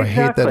war, even though I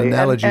hate that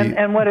analogy.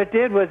 And what it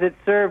did was it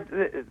served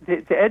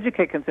to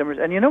educate consumers.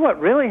 And you know what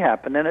really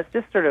happened? And it's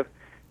just sort of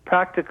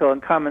practical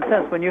and common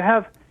sense. When you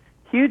have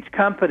huge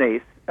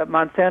companies,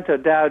 Monsanto,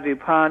 Dow,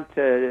 DuPont,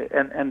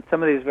 and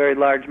some of these very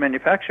large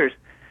manufacturers,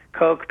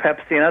 Coke,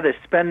 Pepsi, and others,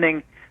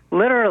 spending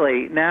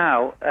literally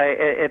now,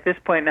 at this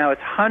point now,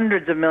 it's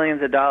hundreds of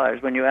millions of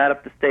dollars when you add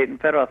up the state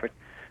and federal efforts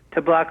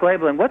to block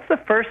labeling. What's the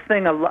first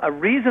thing a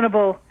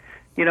reasonable,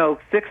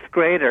 sixth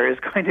grader is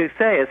going to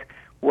say is,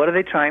 what are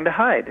they trying to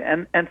hide?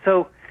 And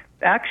so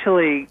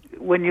actually,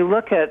 when you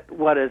look at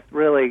what has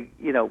really,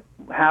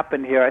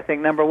 happened here, I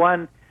think number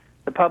one,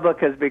 the public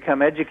has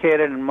become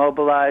educated and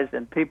mobilized,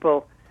 and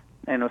people,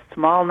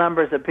 small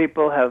numbers of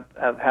people have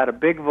had a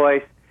big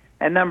voice.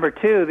 And number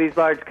two, these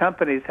large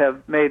companies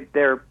have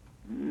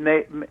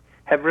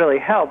have really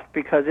helped,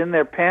 because in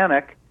their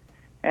panic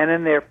and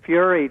in their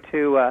fury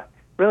to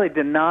really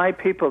deny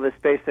people this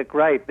basic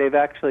right, they've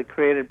actually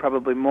created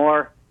probably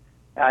more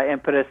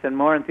impetus and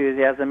more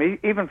enthusiasm,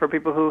 even for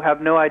people who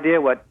have no idea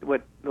what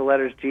the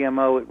letters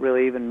GMO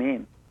really even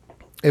mean.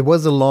 It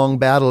was a long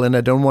battle, and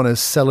I don't want to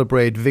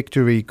celebrate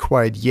victory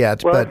quite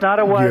yet. Well, but it's not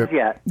a was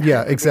yet.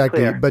 Yeah,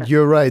 exactly. But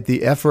you're right.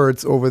 The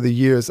efforts over the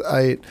years,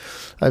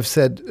 I've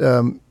said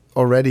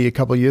already a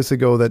couple of years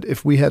ago that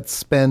if we had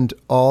spent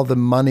all the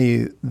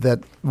money that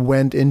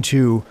went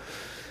into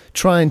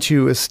trying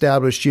to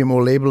establish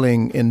GMO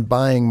labeling in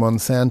buying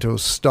Monsanto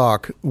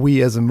stock,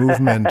 we as a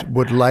movement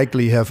would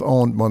likely have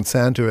owned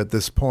Monsanto at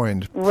this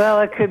point. Well,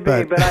 it could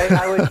be, but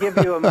I would give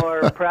you a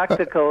more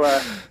practical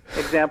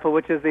example,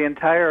 which is the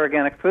entire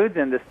organic foods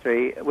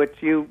industry, which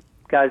you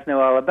guys know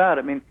all about.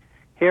 I mean,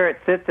 here it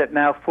sits at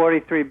now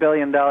 $43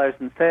 billion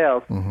in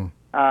sales. Mm-hmm.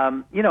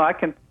 I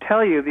can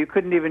tell you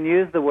couldn't even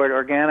use the word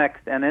organics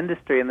and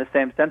industry in the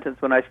same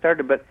sentence when I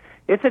started, but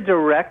it's a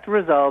direct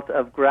result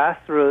of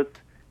grassroots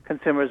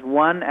consumers,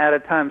 one at a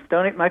time.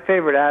 My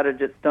favorite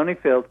adage at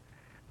Stonyfield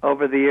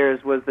over the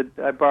years was that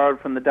I borrowed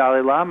from the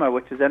Dalai Lama,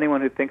 which is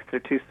anyone who thinks they're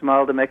too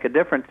small to make a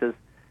difference has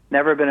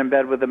never been in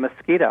bed with a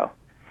mosquito.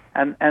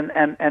 And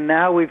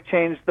now we've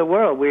changed the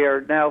world. We are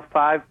now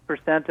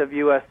 5% of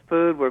U.S.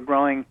 food. We're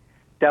growing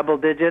double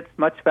digits,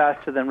 much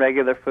faster than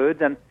regular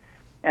foods.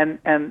 And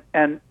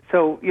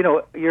so,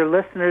 your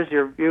listeners,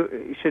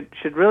 you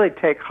should really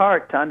take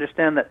heart to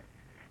understand that,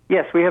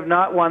 yes, we have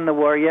not won the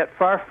war yet,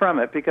 far from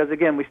it, because,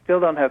 again, we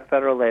still don't have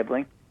federal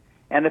labeling.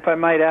 And if I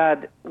might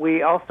add,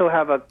 we also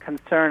have a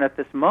concern at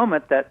this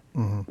moment that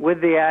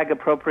with the ag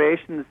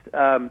appropriations,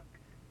 we're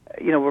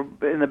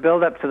in the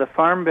build-up to the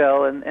Farm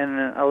Bill and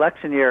an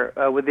election year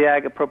with the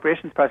ag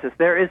appropriations process,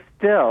 there is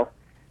still,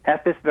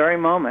 at this very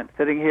moment,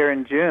 sitting here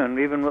in June,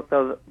 even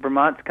though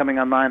Vermont's coming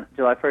online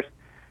July 1st,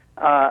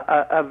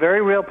 a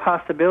very real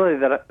possibility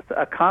that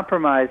a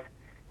compromise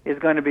is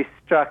going to be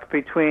struck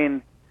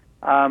between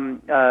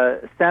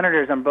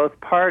senators on both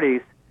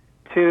parties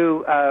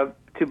to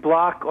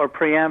block or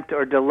preempt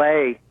or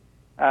delay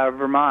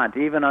Vermont,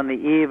 even on the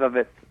eve of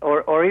its,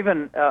 or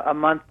even a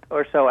month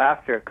or so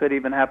after. It could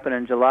even happen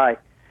in July.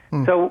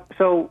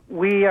 So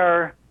we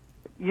are.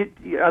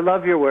 I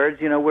love your words.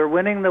 We're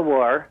winning the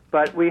war,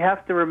 but we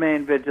have to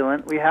remain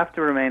vigilant. We have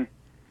to remain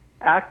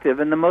active,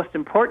 and the most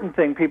important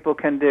thing people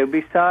can do,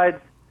 besides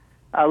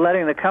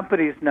letting the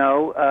companies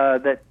know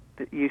that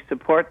you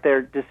support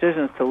their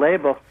decisions to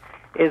label,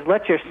 is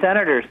let your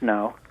senators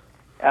know,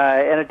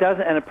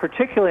 and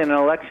particularly in an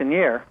election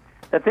year,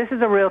 that this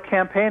is a real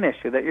campaign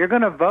issue, that you're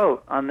going to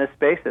vote on this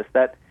basis,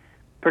 that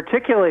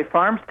particularly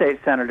farm state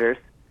senators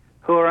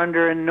who are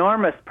under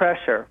enormous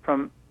pressure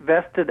from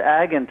vested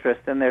ag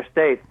interests in their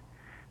states,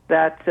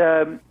 that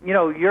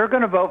you're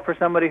going to vote for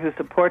somebody who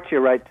supports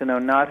your right to know,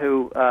 not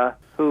who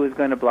is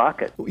going to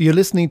block it. You're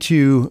listening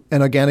to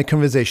An Organic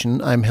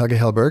Conversation. I'm Helge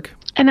Hellberg.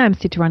 And I'm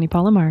Sitarani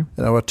Palomar.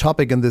 And our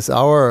topic in this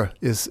hour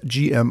is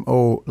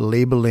GMO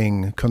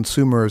labeling,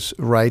 consumers'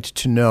 right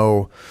to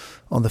know.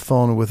 On the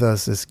phone with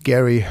us is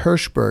Gary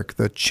Hirschberg,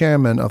 the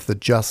chairman of the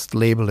Just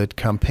Label It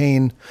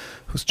campaign,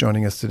 who's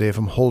joining us today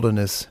from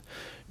Holderness,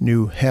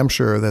 New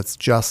Hampshire. That's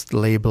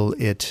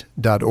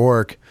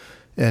justlabelIt.org.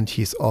 And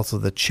he's also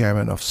the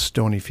chairman of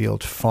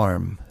Stonyfield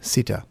Farm.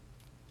 Sita.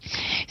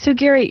 So,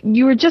 Gary,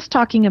 you were just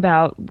talking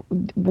about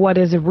what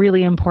is a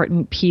really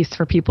important piece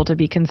for people to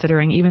be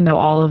considering, even though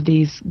all of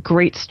these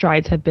great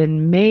strides have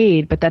been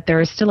made, but that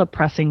there is still a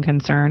pressing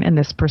concern in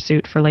this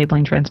pursuit for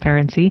labeling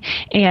transparency,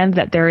 and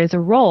that there is a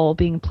role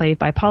being played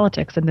by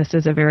politics. And this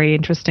is a very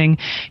interesting,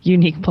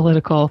 unique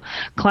political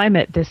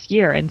climate this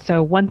year. And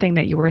so one thing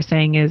that you were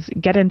saying is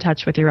get in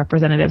touch with your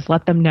representatives,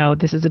 let them know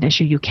this is an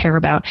issue you care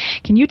about.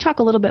 Can you talk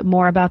a little bit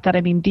more about that?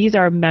 I mean, these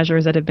are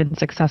measures that have been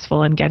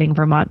successful in getting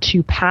Vermont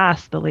to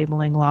pass the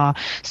labeling law.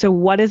 So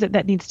what is it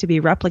that needs to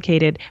be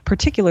replicated,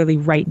 particularly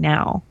right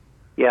now?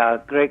 Yeah,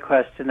 great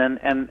question.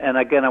 And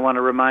again, I want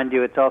to remind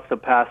you, it's also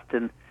passed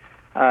in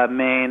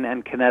Maine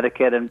and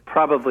Connecticut, and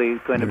probably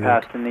going to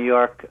pass in New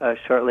York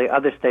shortly.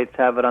 Other states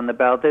have it on the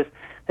ballot.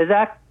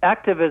 There's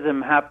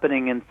activism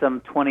happening in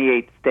some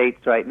 28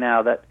 states right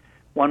now that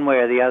one way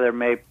or the other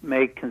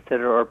may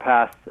consider or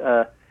pass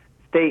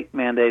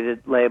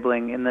state-mandated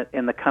labeling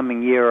in the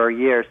coming year or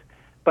years.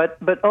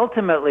 But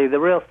ultimately, the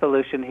real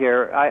solution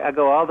here, I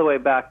go all the way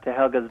back to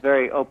Helga's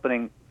very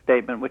opening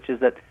statement, which is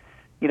that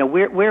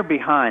we're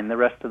behind the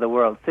rest of the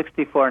world.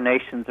 64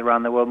 nations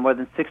around the world, more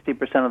than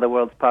 60% of the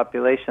world's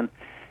population.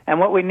 And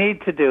what we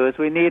need to do is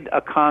we need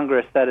a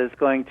Congress that is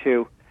going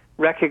to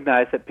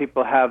recognize that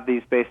people have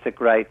these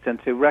basic rights,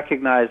 and to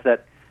recognize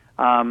that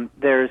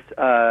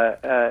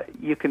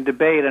you can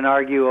debate and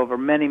argue over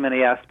many,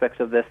 many aspects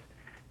of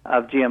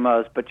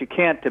GMOs, but you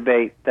can't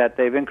debate that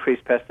they've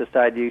increased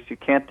pesticide use. You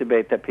can't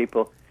debate that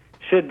people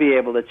should be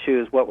able to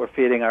choose what we're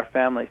feeding our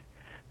families.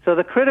 So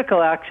the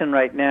critical action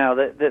right now,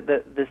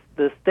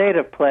 the state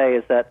of play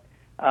is that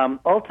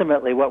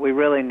ultimately what we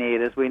really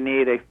need is we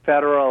need a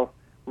federal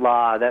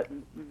law that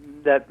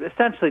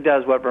essentially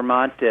does what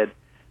Vermont did.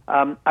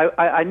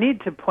 I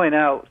need to point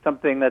out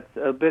something that's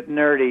a bit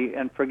nerdy,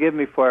 and forgive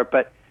me for it,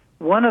 but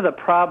one of the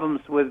problems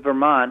with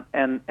Vermont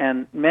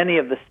and many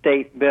of the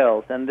state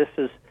bills, and this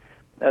is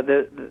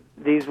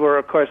these were,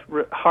 of course,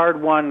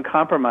 hard-won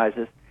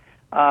compromises,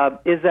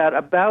 is that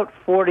about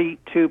 42%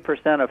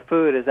 of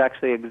food is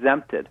actually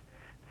exempted.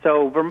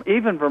 So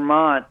even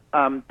Vermont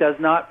does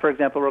not, for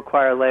example,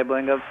 require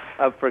labeling of,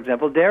 for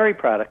example, dairy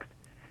products.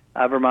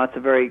 Vermont's a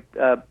very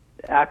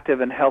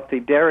active and healthy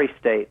dairy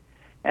state.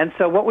 And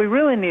so what we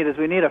really need is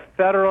we need a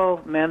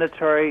federal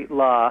mandatory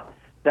law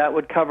that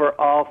would cover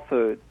all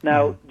foods.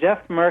 Now,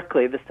 Jeff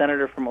Merkley, the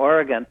senator from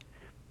Oregon,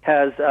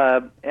 has,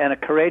 and a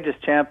courageous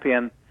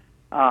champion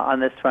on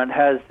this front,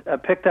 has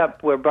picked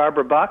up where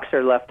Barbara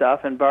Boxer left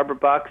off, and Barbara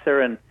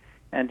Boxer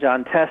and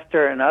John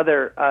Tester and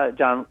other,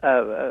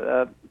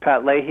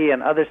 Pat Leahy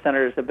and other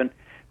senators have been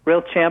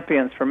real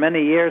champions for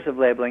many years of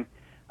labeling.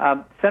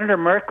 Senator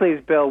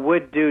Merkley's bill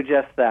would do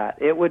just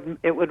that. It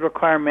would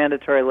require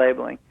mandatory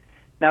labeling.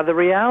 Now, the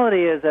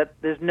reality is that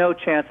there's no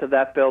chance of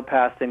that bill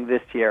passing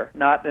this year,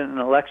 not in an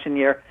election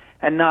year,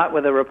 and not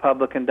with a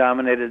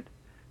Republican-dominated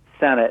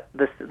Senate.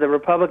 The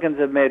Republicans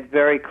have made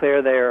very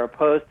clear they are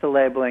opposed to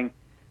labeling.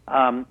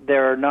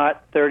 There are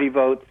not 30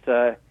 votes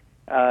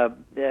on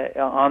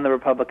the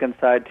Republican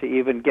side to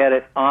even get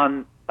it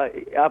on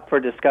up for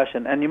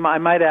discussion. And I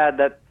might add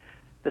that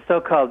the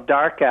so-called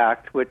DARK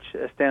Act, which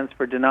stands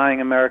for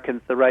Denying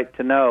Americans the Right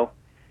to Know,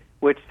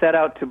 which set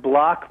out to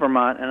block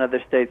Vermont and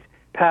other states,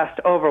 passed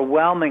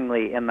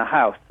overwhelmingly in the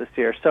House this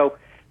year. So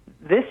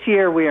this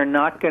year we are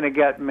not going to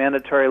get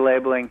mandatory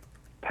labeling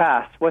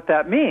passed. What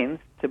that means,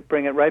 to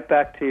bring it right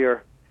back to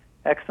your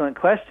excellent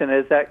question,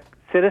 is that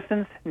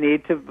citizens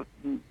need to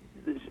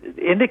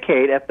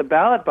indicate at the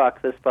ballot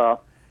box this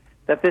fall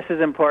that this is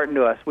important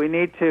to us. We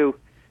need to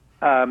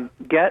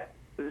get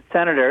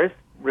senators,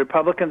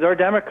 Republicans or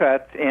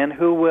Democrats, in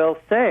who will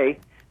say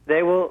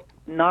they will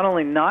not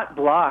only not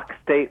block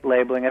state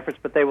labeling efforts,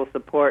 but they will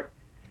support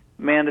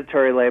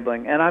mandatory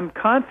labeling. And I'm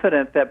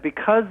confident that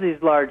because these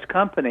large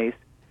companies,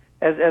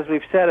 as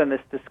we've said in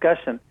this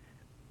discussion,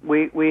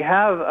 we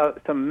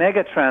have some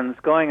mega trends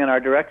going in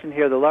our direction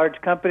here. The large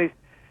companies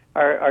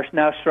are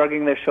now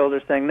shrugging their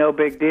shoulders, saying, no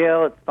big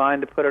deal, it's fine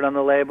to put it on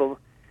the label.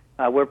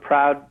 We're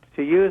proud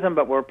to use them,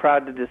 but we're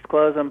proud to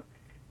disclose them.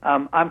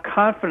 I'm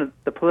confident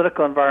the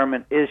political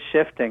environment is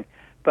shifting.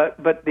 But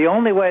the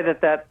only way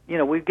that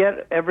we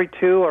get every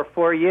 2 or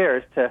 4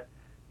 years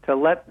to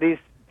let these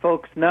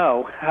folks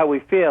know how we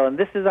feel, and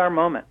this is our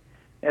moment.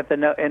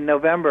 In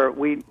November,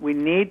 we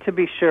need to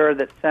be sure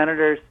that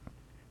senators,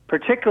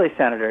 particularly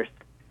senators,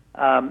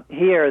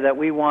 hear that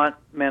we want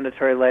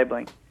mandatory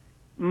labeling.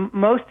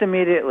 Most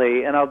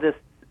immediately, and I'll just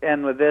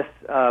end with this,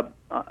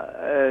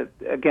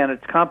 again,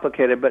 it's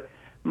complicated, but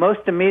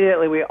most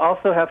immediately we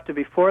also have to,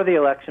 before the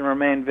election,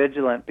 remain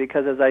vigilant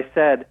because, as I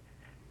said,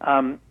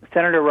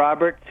 Senator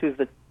Roberts, who's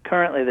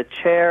currently the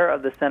chair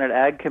of the Senate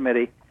Ag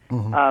Committee,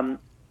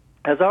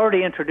 has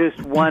already introduced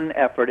one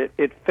effort.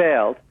 It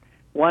failed,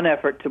 one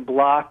effort to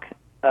block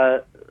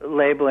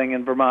labeling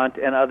in Vermont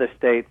and other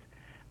states.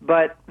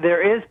 But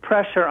there is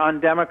pressure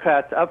on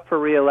Democrats up for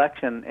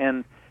re-election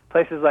in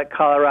places like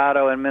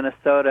Colorado and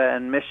Minnesota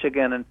and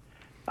Michigan and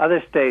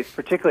other states,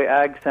 particularly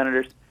ag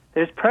senators.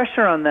 There's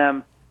pressure on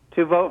them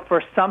to vote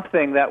for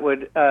something that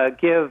would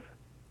give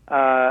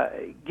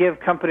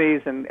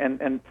companies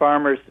and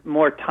farmers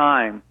more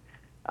time.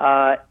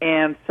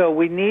 And so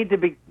we need to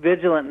be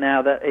vigilant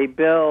now that a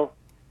bill,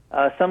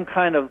 some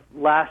kind of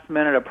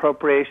last-minute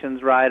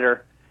appropriations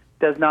rider,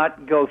 does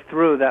not go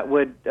through that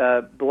would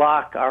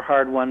block our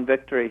hard-won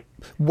victory.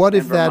 What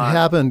if that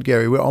happened,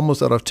 Gary? We're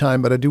almost out of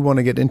time, but I do want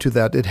to get into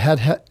that. It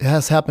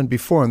has happened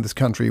before in this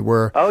country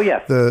where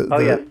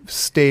the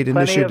state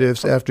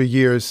initiatives after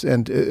years,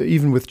 and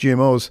even with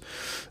GMOs,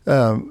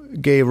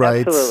 gay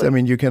rights. Absolutely. I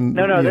mean, you can...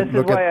 No, this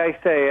is why I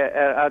say,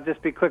 I'll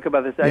just be quick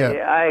about this.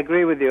 I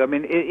agree with you. I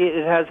mean,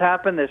 it has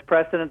happened. There's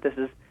precedent. This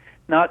is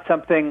not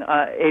something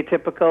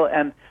atypical,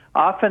 and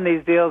often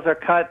these deals are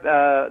cut.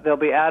 They'll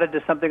be added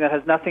to something that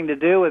has nothing to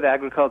do with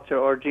agriculture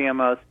or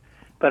GMOs,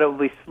 but it will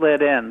be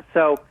slid in.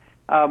 So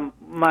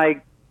my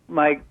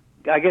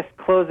I guess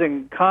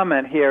closing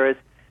comment here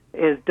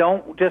is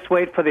don't just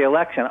wait for the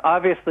election.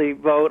 Obviously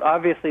vote.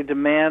 Obviously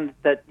demand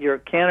that your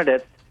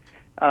candidates,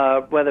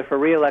 whether for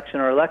re-election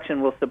or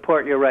election, will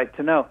support your right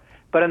to know.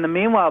 But in the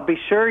meanwhile, be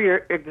sure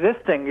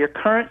your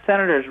current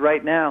senators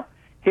right now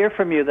hear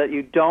from you that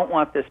you don't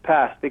want this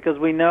passed, because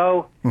we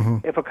know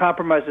if a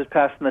compromise is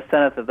passed in the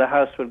Senate that the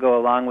House would go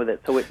along with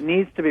it. So it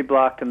needs to be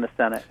blocked in the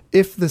Senate.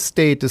 If the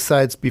state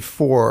decides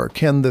before,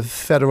 can the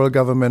federal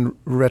government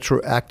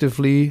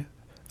retroactively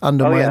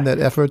undermine that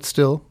effort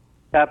still?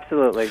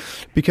 Absolutely.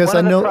 Because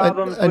I know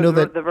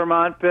that the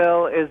Vermont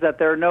bill is that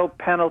there are no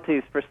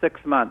penalties for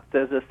 6 months.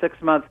 There's a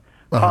 6-month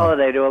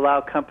holiday to allow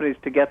companies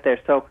to get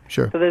there. So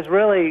there's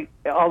really,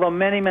 although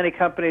many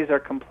companies are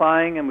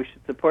complying, and we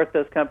should support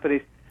those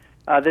companies,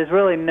 there's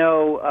really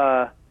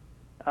no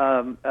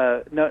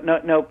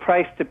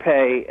price to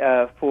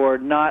pay for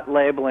not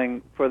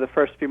labeling for the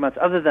first few months,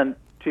 other than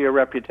to your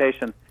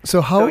reputation. So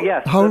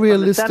yes, how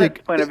realistic? From the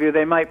Senate's point of view,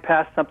 they might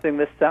pass something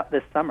this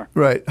summer.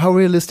 Right. How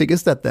realistic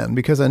is that then?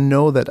 Because I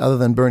know that other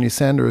than Bernie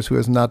Sanders, who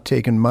has not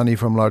taken money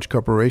from large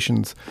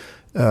corporations,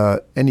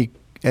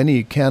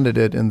 any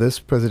candidate in this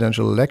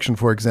presidential election,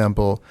 for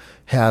example,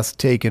 has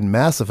taken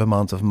massive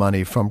amounts of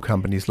money from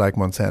companies like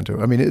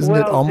Monsanto. I mean, isn't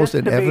it almost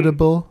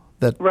inevitable?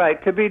 Right,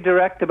 to be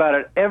direct about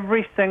it,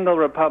 every single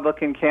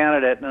Republican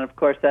candidate, and of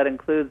course that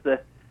includes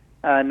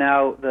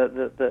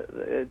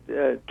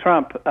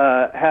Trump,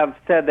 have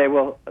said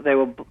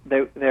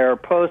they're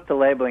opposed to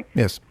labeling.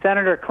 Yes.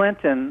 Senator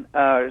Clinton,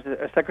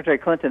 Secretary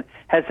Clinton,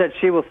 has said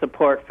she will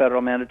support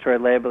federal mandatory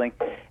labeling.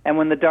 And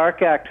when the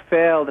Dark Act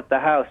failed at the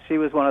House, she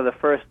was one of the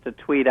first to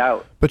tweet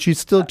out. But she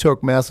still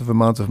took massive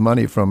amounts of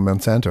money from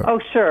Monsanto. Oh,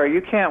 sure,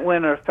 you can't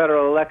win a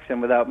federal election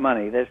without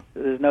money. There's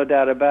no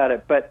doubt about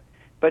it. But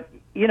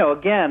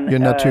again, you're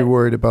not too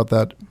worried about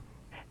that.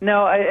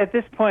 No, at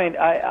this point,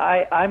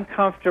 I'm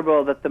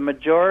comfortable that the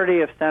majority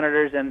of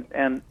senators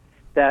and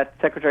that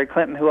Secretary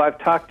Clinton, who I've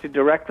talked to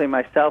directly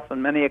myself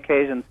on many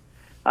occasions,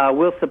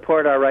 will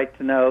support our right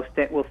to know.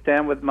 We'll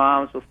stand with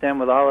moms. We'll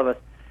stand with all of us.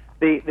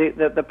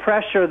 The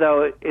pressure,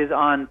 though, is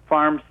on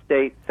farm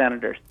state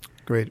senators.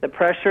 Great. The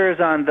pressure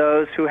is on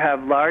those who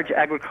have large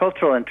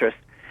agricultural interests.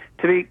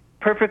 To be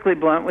perfectly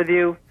blunt with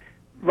you,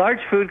 large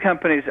food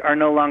companies are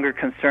no longer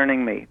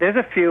concerning me. There's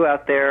a few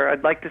out there.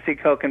 I'd like to see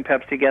Coke and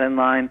Pepsi get in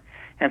line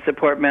and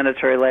support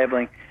mandatory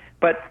labeling,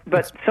 but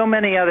so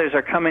many others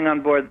are coming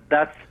on board.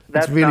 That's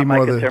really not my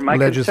more concern. My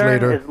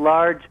concern is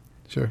large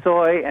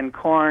soy and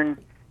corn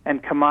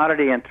and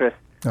commodity interests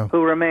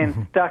who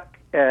remain stuck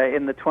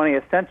in the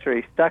 20th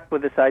century, stuck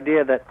with this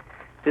idea that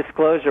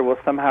disclosure will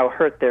somehow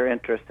hurt their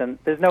interests. And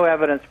there's no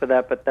evidence for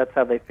that, but that's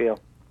how they feel.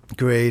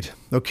 Great.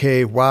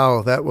 Okay.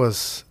 Wow. That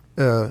was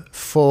a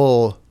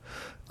full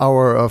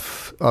hour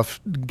of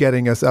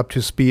getting us up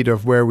to speed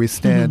of where we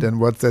stand and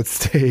what's at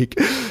stake.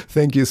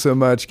 Thank you so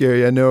much,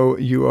 Gary. I know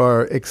you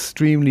are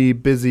extremely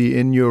busy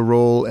in your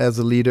role as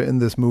a leader in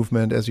this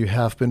movement, as you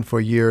have been for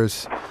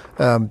years.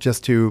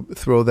 Just to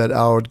throw that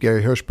out,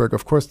 Gary Hirschberg,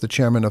 of course, the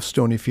chairman of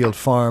Stonyfield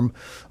Farm,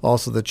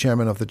 also the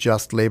chairman of the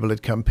Just Label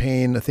It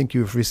campaign. I think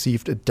you've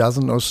received a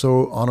dozen or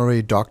so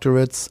honorary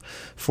doctorates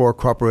for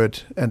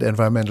corporate and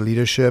environmental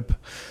leadership.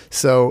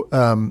 So,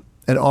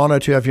 an honor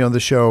to have you on the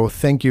show.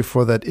 Thank you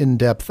for that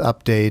in-depth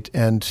update,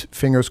 and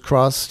fingers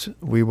crossed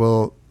we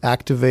will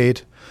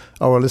activate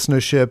our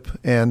listenership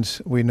and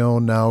we know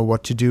now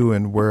what to do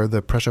and where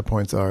the pressure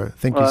points are.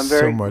 Thank you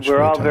so much.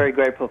 We're all very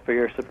grateful for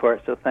your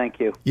support, so thank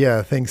you.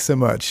 Yeah, thanks so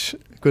much.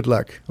 Good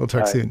luck. We'll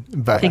talk soon.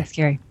 Bye. Thanks,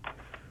 Gary.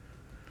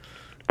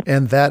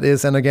 And that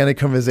is an organic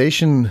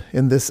conversation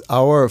in this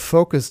hour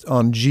focused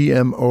on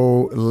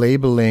GMO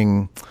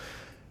labeling.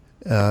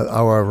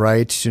 Our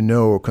right to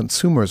know,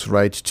 consumers'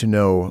 right to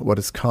know what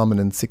is common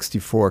in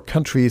 64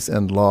 countries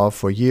and law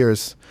for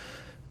years.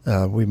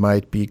 We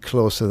might be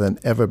closer than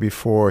ever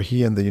before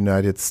here in the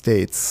United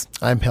States.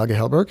 I'm Helge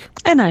Hellberg.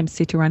 And I'm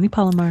Situ Rani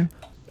Palomar.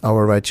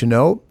 Our right to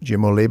know,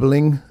 GMO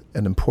labeling,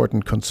 an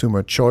important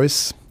consumer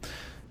choice.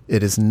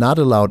 It is not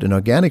allowed in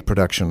organic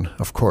production,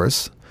 of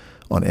course,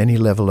 on any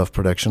level of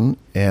production,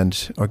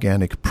 and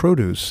organic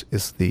produce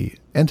is the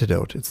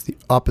antidote. It's the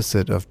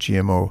opposite of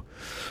GMO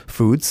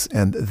foods,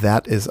 and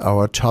that is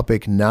our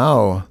topic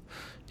now.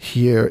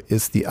 Here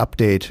is the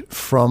update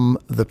from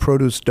the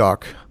produce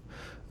doc.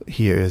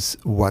 Here is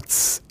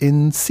what's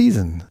in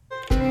season.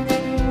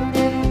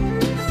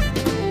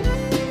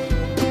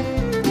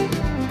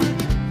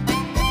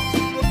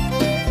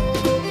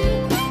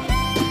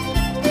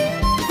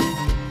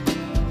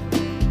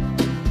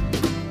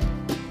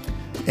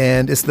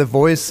 And is the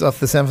voice of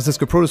the San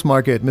Francisco produce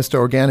market, Mr.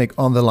 Organic,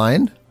 on the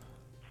line?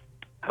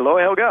 Hello,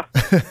 Helga.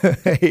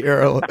 Hey,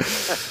 Earl.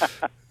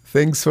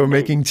 Thanks for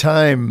making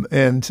time.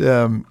 And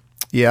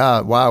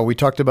wow, we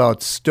talked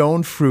about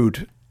stone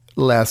fruit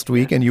last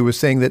week, and you were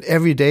saying that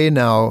every day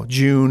now,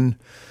 June,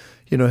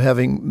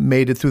 having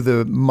made it through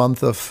the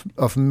month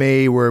of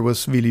May, where it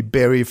was really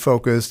berry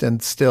focused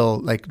and still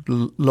like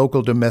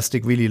local,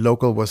 domestic, really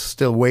local, was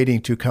still waiting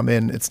to come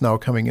in. It's now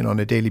coming in on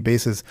a daily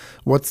basis.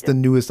 What's the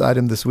newest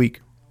item this week?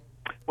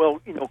 Well,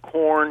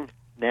 corn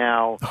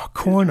now. Oh,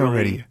 corn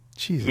already.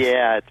 Jesus.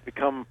 Yeah, it's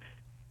become...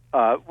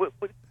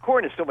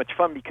 corn is so much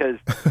fun because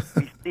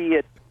we see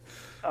it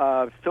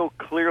so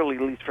clearly,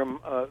 at least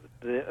from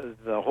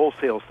the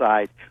wholesale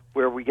side,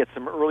 where we get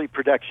some early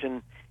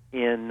production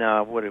in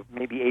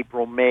maybe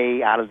April,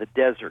 May out of the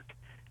desert.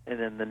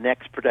 And then the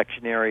next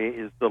production area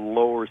is the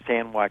lower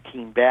San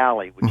Joaquin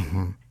Valley, which is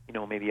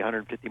maybe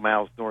 150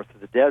 miles north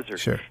of the desert.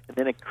 Sure. And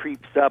then it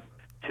creeps up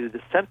to the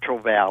Central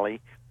Valley,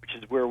 which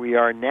is where we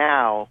are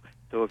now.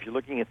 So if you're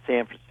looking at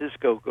San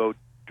Francisco, go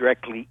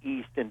directly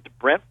east into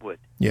Brentwood.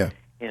 Yeah.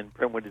 And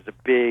Brentwood is a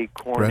big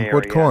corn area.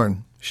 Brentwood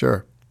corn,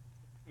 sure.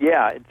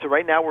 Yeah, and so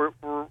right now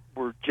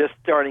we're just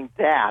starting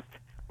that.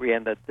 We're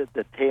in the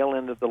tail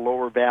end of the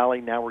lower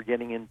valley. Now we're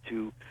getting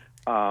into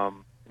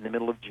in the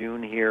middle of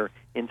June here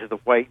into the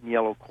white and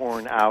yellow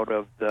corn out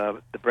of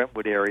the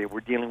Brentwood area.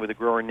 We're dealing with a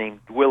grower named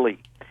Dwilly,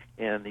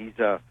 and he's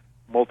a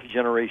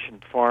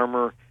multi-generation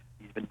farmer.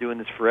 He's been doing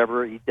this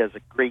forever. He does a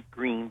great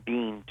green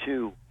bean,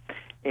 too.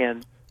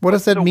 And what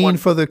does that mean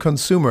for the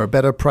consumer?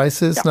 Better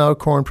prices now?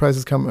 Corn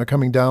prices are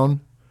coming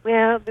down?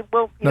 Yeah,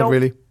 well, not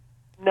really.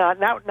 Not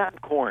in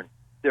corn.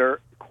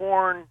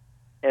 Corn,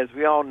 as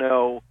we all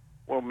know,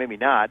 well, maybe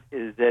not,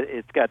 is that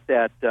it's got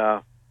that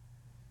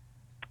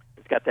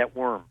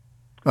worm.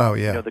 Oh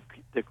yeah.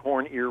 The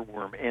corn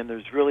earworm, and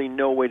there's really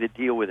no way to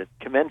deal with it.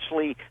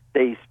 Conventionally,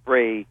 they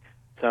spray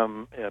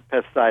some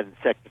pesticide,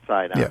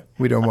 insecticide on it. Yeah,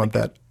 we don't want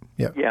that.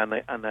 Yeah. Yeah, on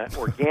the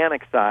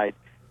organic side,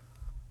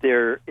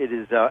 it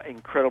is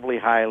incredibly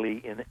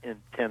highly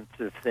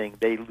intensive thing.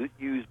 They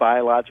use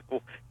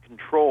biological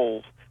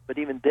controls, but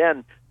even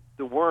then,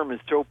 the worm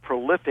is so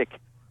prolific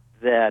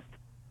that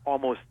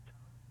almost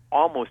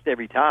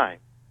every time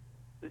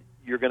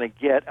you're going to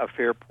get a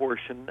fair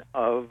portion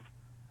of.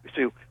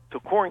 So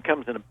corn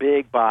comes in a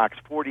big box,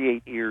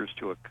 48 ears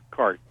to a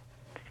cart,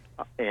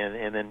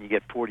 and then you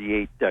get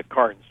 48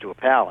 cartons to a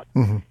pallet.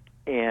 Mm-hmm.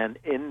 And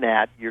in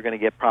that, you're going to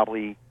get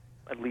probably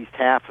at least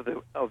half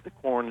of the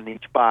corn in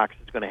each box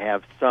is going to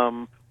have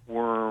some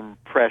worm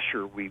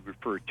pressure, we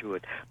refer to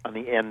it, on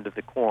the end of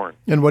the corn.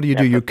 And what do?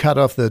 You cut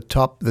off the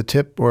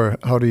tip, or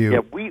how do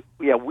you?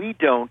 We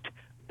don't.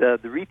 The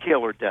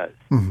retailer does,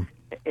 mm-hmm.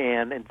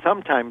 and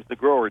sometimes the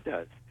grower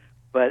does.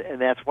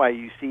 And that's why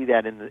you see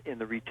that in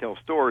the retail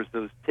stores,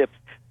 those tips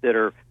that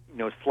are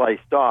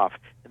sliced off,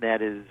 and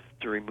that is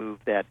to remove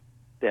that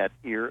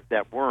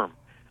worm.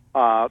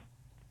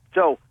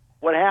 So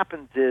what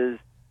happens is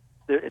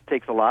it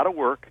takes a lot of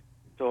work.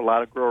 So a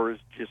lot of growers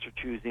just are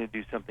choosing to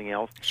do something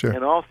else. Sure.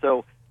 And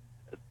also,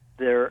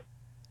 the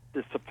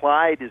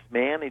supply is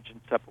managed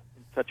in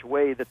such a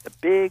way that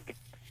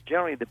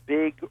generally the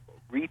big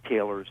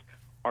retailers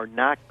are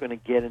not going to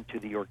get into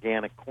the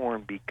organic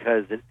corn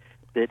because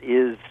it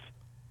is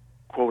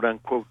quote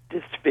unquote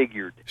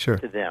disfigured sure.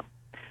 to them.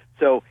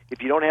 So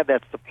if you don't have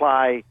that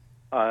supply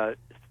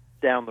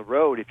down the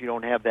road, if you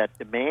don't have that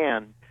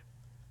demand,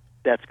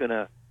 that's going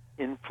to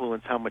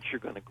influence how much you're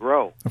going to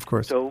grow. Of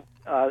course. So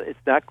it's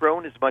not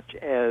grown as much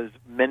as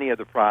many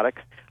other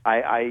products.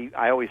 I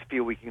always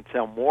feel we can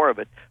sell more of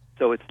it.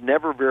 So it's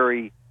never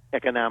very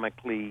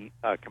economically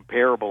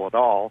comparable at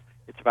all.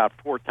 It's about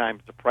 4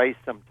 times the price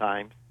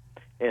sometimes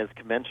as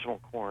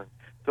conventional corn.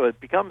 So it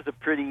becomes a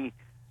pretty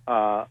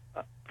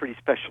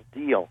special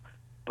deal.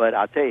 But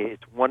I'll tell you,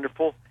 it's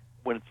wonderful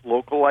when it's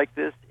local like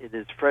this. It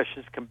is fresh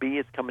as can be.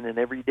 It's coming in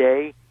every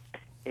day,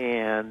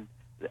 and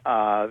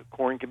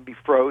corn can be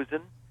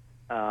frozen.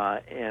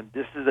 And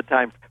this is the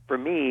time for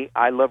me.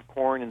 I love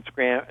corn and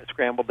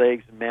scrambled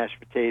eggs and mashed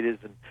potatoes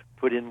and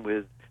put in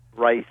with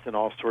rice and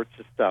all sorts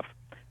of stuff.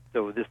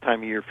 So this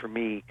time of year for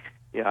me,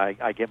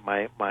 I get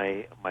my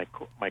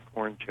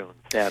corn jones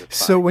satisfied.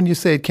 So when you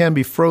say it can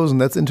be frozen,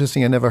 that's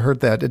interesting. I never heard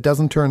that. It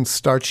doesn't turn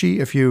starchy.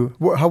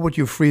 How would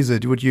you freeze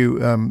it? Would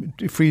you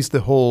freeze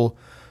the whole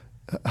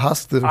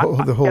husk, the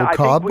whole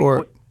cob,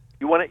 or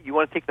you want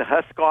to take the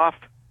husk off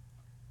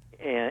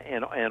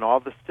and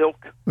all the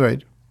silk?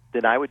 Right.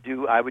 Then I would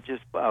do a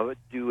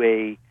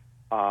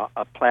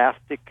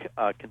plastic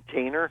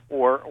container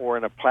or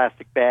in a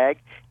plastic bag.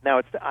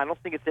 Now I don't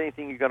think it's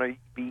anything you're going to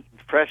be eating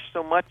fresh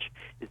so much.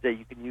 Is that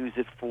you can use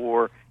it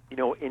for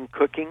in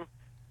cooking,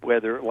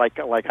 whether like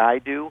I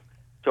do.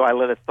 So I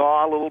let it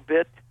thaw a little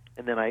bit,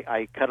 and then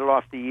I cut it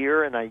off the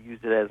ear and I use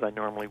it as I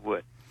normally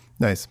would.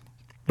 Nice,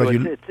 but so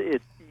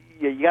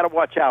you got to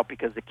watch out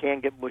because it can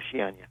get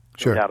mushy on you.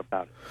 Sure. No doubt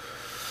about it.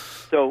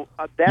 So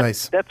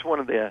that's one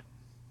of the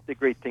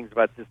great things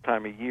about this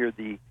time of year,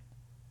 the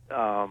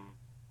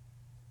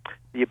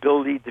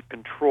ability to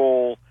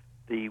control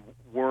the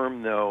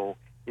worm, though,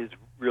 is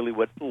really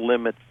what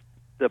limits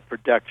the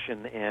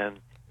production and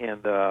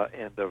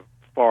the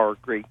far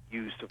great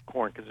use of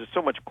corn, because there's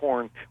so much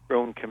corn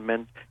grown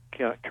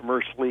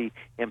commercially,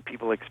 and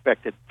people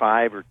expect it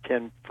 5 or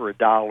 10 for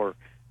 $1.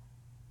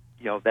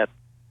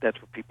 That's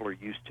what people are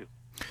used to.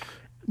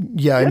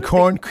 Yeah, and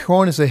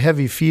corn is a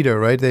heavy feeder,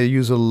 right? They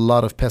use a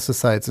lot of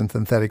pesticides and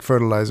synthetic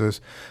fertilizers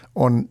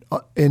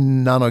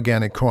in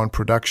non-organic corn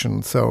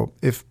production. So,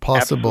 if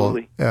possible,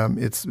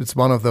 it's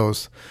one of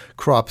those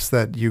crops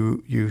that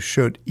you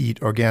should eat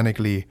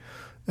organically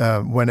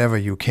whenever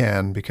you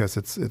can, because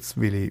it's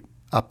really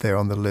up there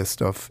on the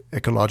list of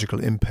ecological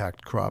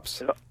impact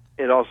crops.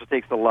 It also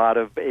takes a lot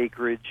of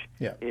acreage.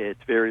 Yeah,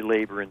 it's very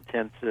labor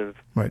intensive.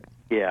 Right.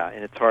 Yeah,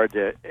 and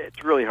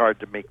it's really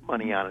hard to make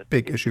money on it.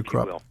 Big issue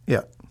crop.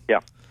 Yeah. Yeah.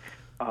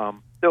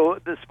 So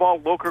the small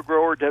local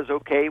grower does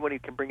okay when you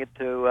can bring it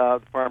to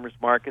the farmers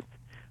markets.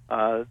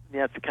 That's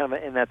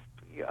that's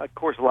of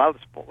course a lot of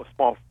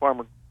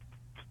the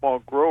small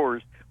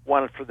growers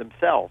want it for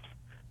themselves.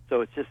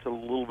 So it's just a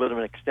little bit of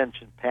an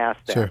extension past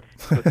that. Sure.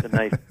 So it's a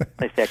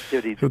nice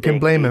activity. Who can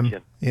blame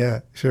him? Yeah,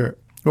 sure.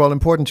 Well,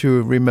 important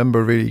to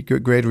remember. Really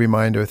great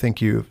reminder.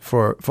 Thank you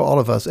for all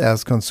of us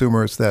as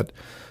consumers that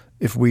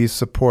if we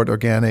support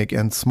organic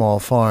and small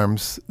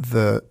farms,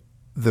 the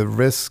the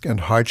risk and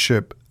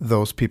hardship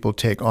those people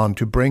take on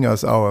to bring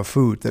us our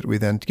food that we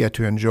then get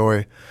to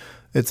enjoy.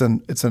 It's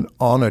an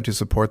honor to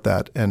support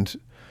that. And,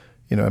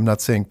 I'm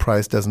not saying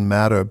price doesn't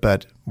matter,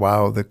 but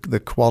wow, the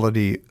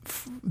quality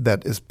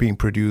that is being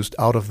produced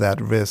out of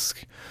that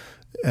risk,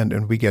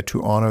 and we get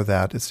to honor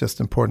that. It's just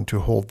important to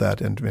hold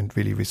that and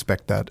really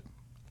respect that.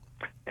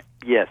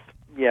 Yes.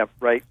 Yeah,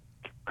 right.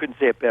 Couldn't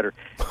say it better.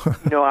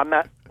 I'm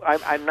not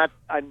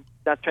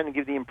trying to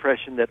give the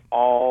impression that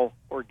all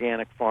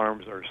organic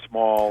farms are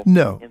small.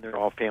 No. And they're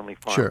all family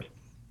farms. Sure.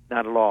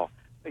 Not at all.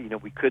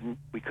 We couldn't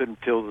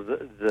fill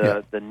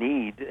the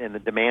need and the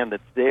demand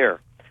that's there.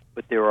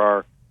 But there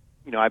are,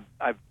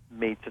 I've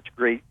made such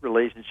great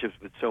relationships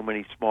with so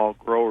many small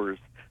growers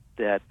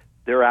that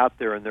they're out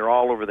there and they're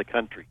all over the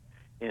country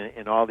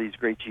in all these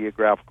great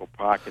geographical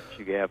pockets.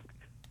 You have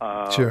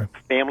Sure.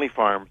 family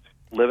farms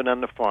living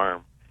on the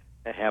farm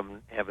and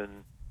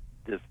having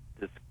this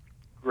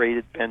great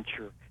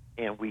adventure,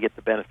 and we get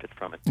the benefit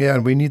from it. Yeah,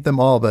 and we need them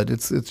all, but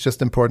it's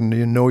just important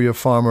you know your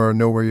farmer,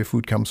 know where your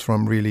food comes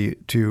from, really,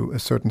 to a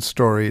certain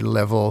story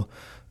level,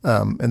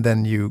 and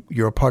then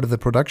you're a part of the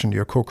production.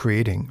 You're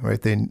co-creating,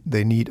 right?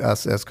 They need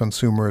us as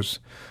consumers,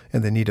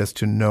 and they need us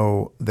to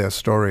know their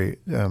story,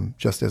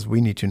 just as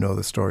we need to know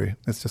the story.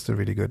 It's just a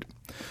really good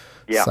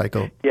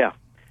cycle. Yeah.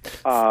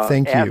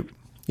 Thank you.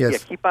 Yes. Yeah,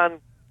 keep on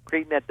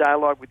creating that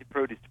dialogue with the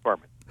produce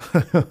department.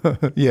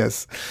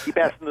 Yes. Keep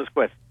asking those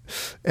questions.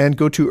 And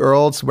go to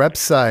Earl's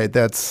website.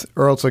 That's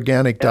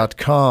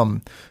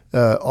earlsorganic.com.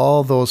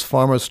 All those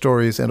farmer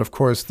stories and, of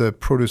course, the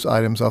produce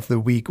items of the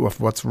week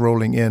of what's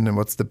rolling in and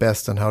what's the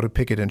best and how to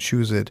pick it and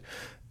choose it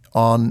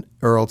on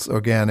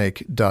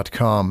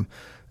earlsorganic.com.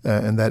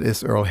 And that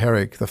is Earl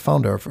Herrick, the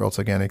founder of Earl's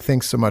Organic.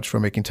 Thanks so much for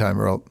making time,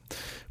 Earl.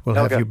 We'll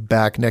have you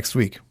back next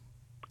week.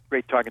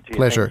 Great talking to you.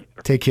 Pleasure. You,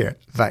 take care.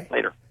 Bye.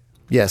 Later.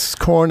 Yes,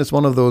 corn is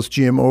one of those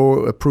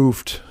GMO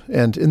approved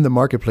and in the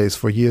marketplace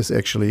for years,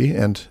 actually.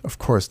 And of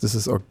course, this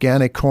is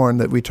organic corn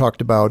that we talked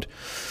about.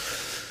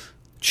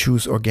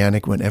 Choose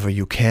organic whenever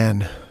you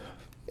can.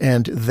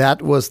 And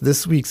that was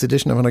this week's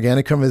edition of An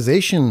Organic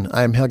Conversation.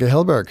 I'm Helge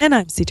Hellberg. And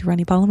I'm Sita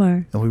Rani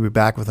Palomar. And we'll be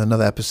back with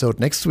another episode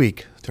next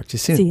week. Talk to you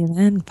soon. See you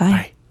then.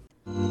 Bye.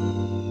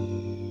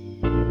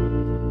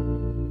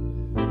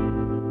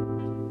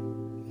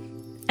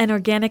 An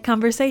Organic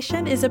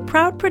Conversation is a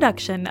proud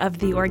production of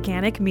the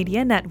Organic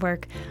Media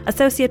Network.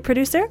 Associate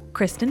producer,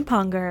 Kristen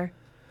Ponger.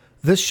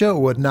 This show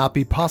would not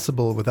be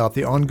possible without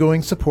the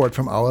ongoing support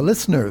from our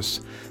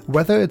listeners.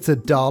 Whether it's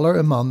 $1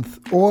 a month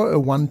or a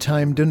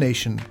one-time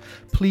donation,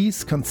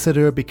 please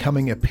consider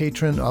becoming a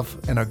patron of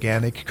An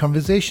Organic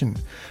Conversation.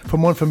 For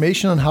more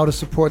information on how to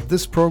support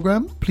this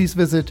program, please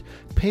visit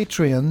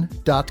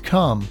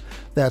patreon.com.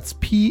 That's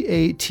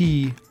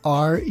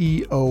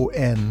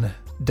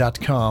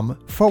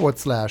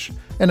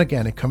patreon.com/An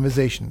Organic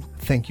Conversation.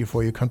 Thank you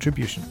for your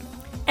contribution.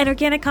 An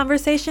Organic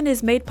Conversation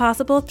is made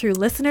possible through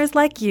listeners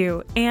like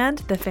you and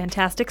the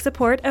fantastic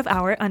support of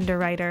our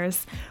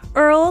underwriters.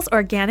 Earl's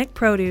Organic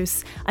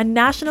Produce, a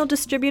national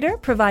distributor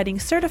providing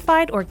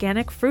certified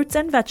organic fruits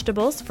and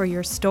vegetables for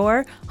your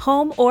store,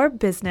 home, or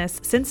business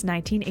since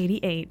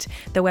 1988.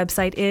 The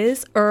website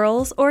is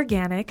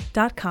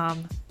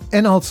earlsorganic.com.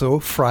 And also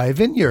Fry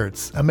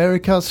Vineyards,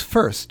 America's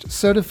first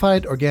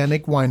certified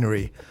organic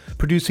winery,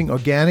 producing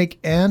organic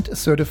and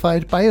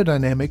certified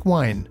biodynamic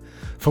wine.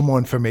 For more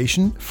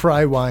information,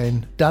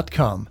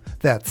 frywine.com.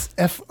 That's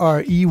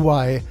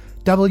FREYWINE.com.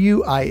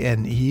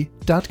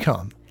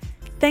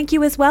 Thank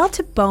you as well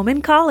to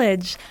Bowman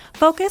College,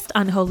 focused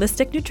on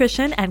holistic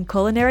nutrition and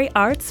culinary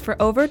arts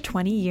for over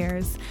 20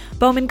 years.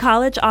 Bowman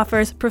College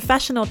offers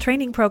professional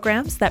training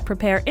programs that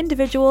prepare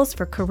individuals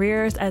for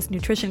careers as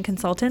nutrition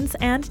consultants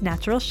and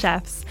natural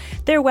chefs.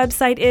 Their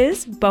website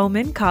is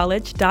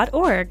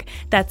bowmancollege.org.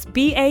 That's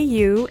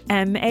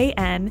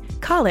BAUMAN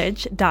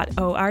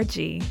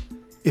college.org.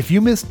 If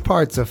you missed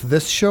parts of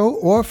this show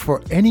or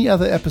for any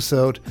other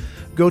episode,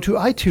 go to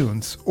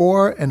iTunes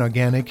or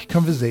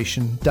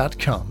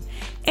anorganicconversation.com.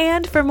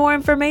 And for more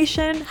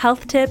information,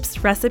 health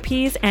tips,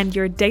 recipes, and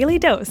your daily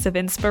dose of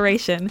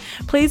inspiration,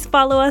 please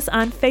follow us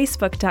on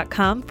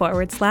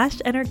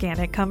facebook.com/An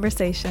Organic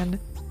Conversation.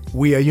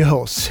 We are your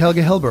hosts, Helge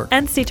Hellberg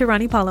and Sita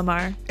Rani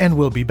Palomar. And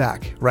we'll be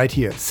back right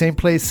here, same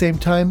place, same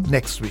time,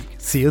 next week.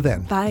 See you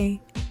then. Bye.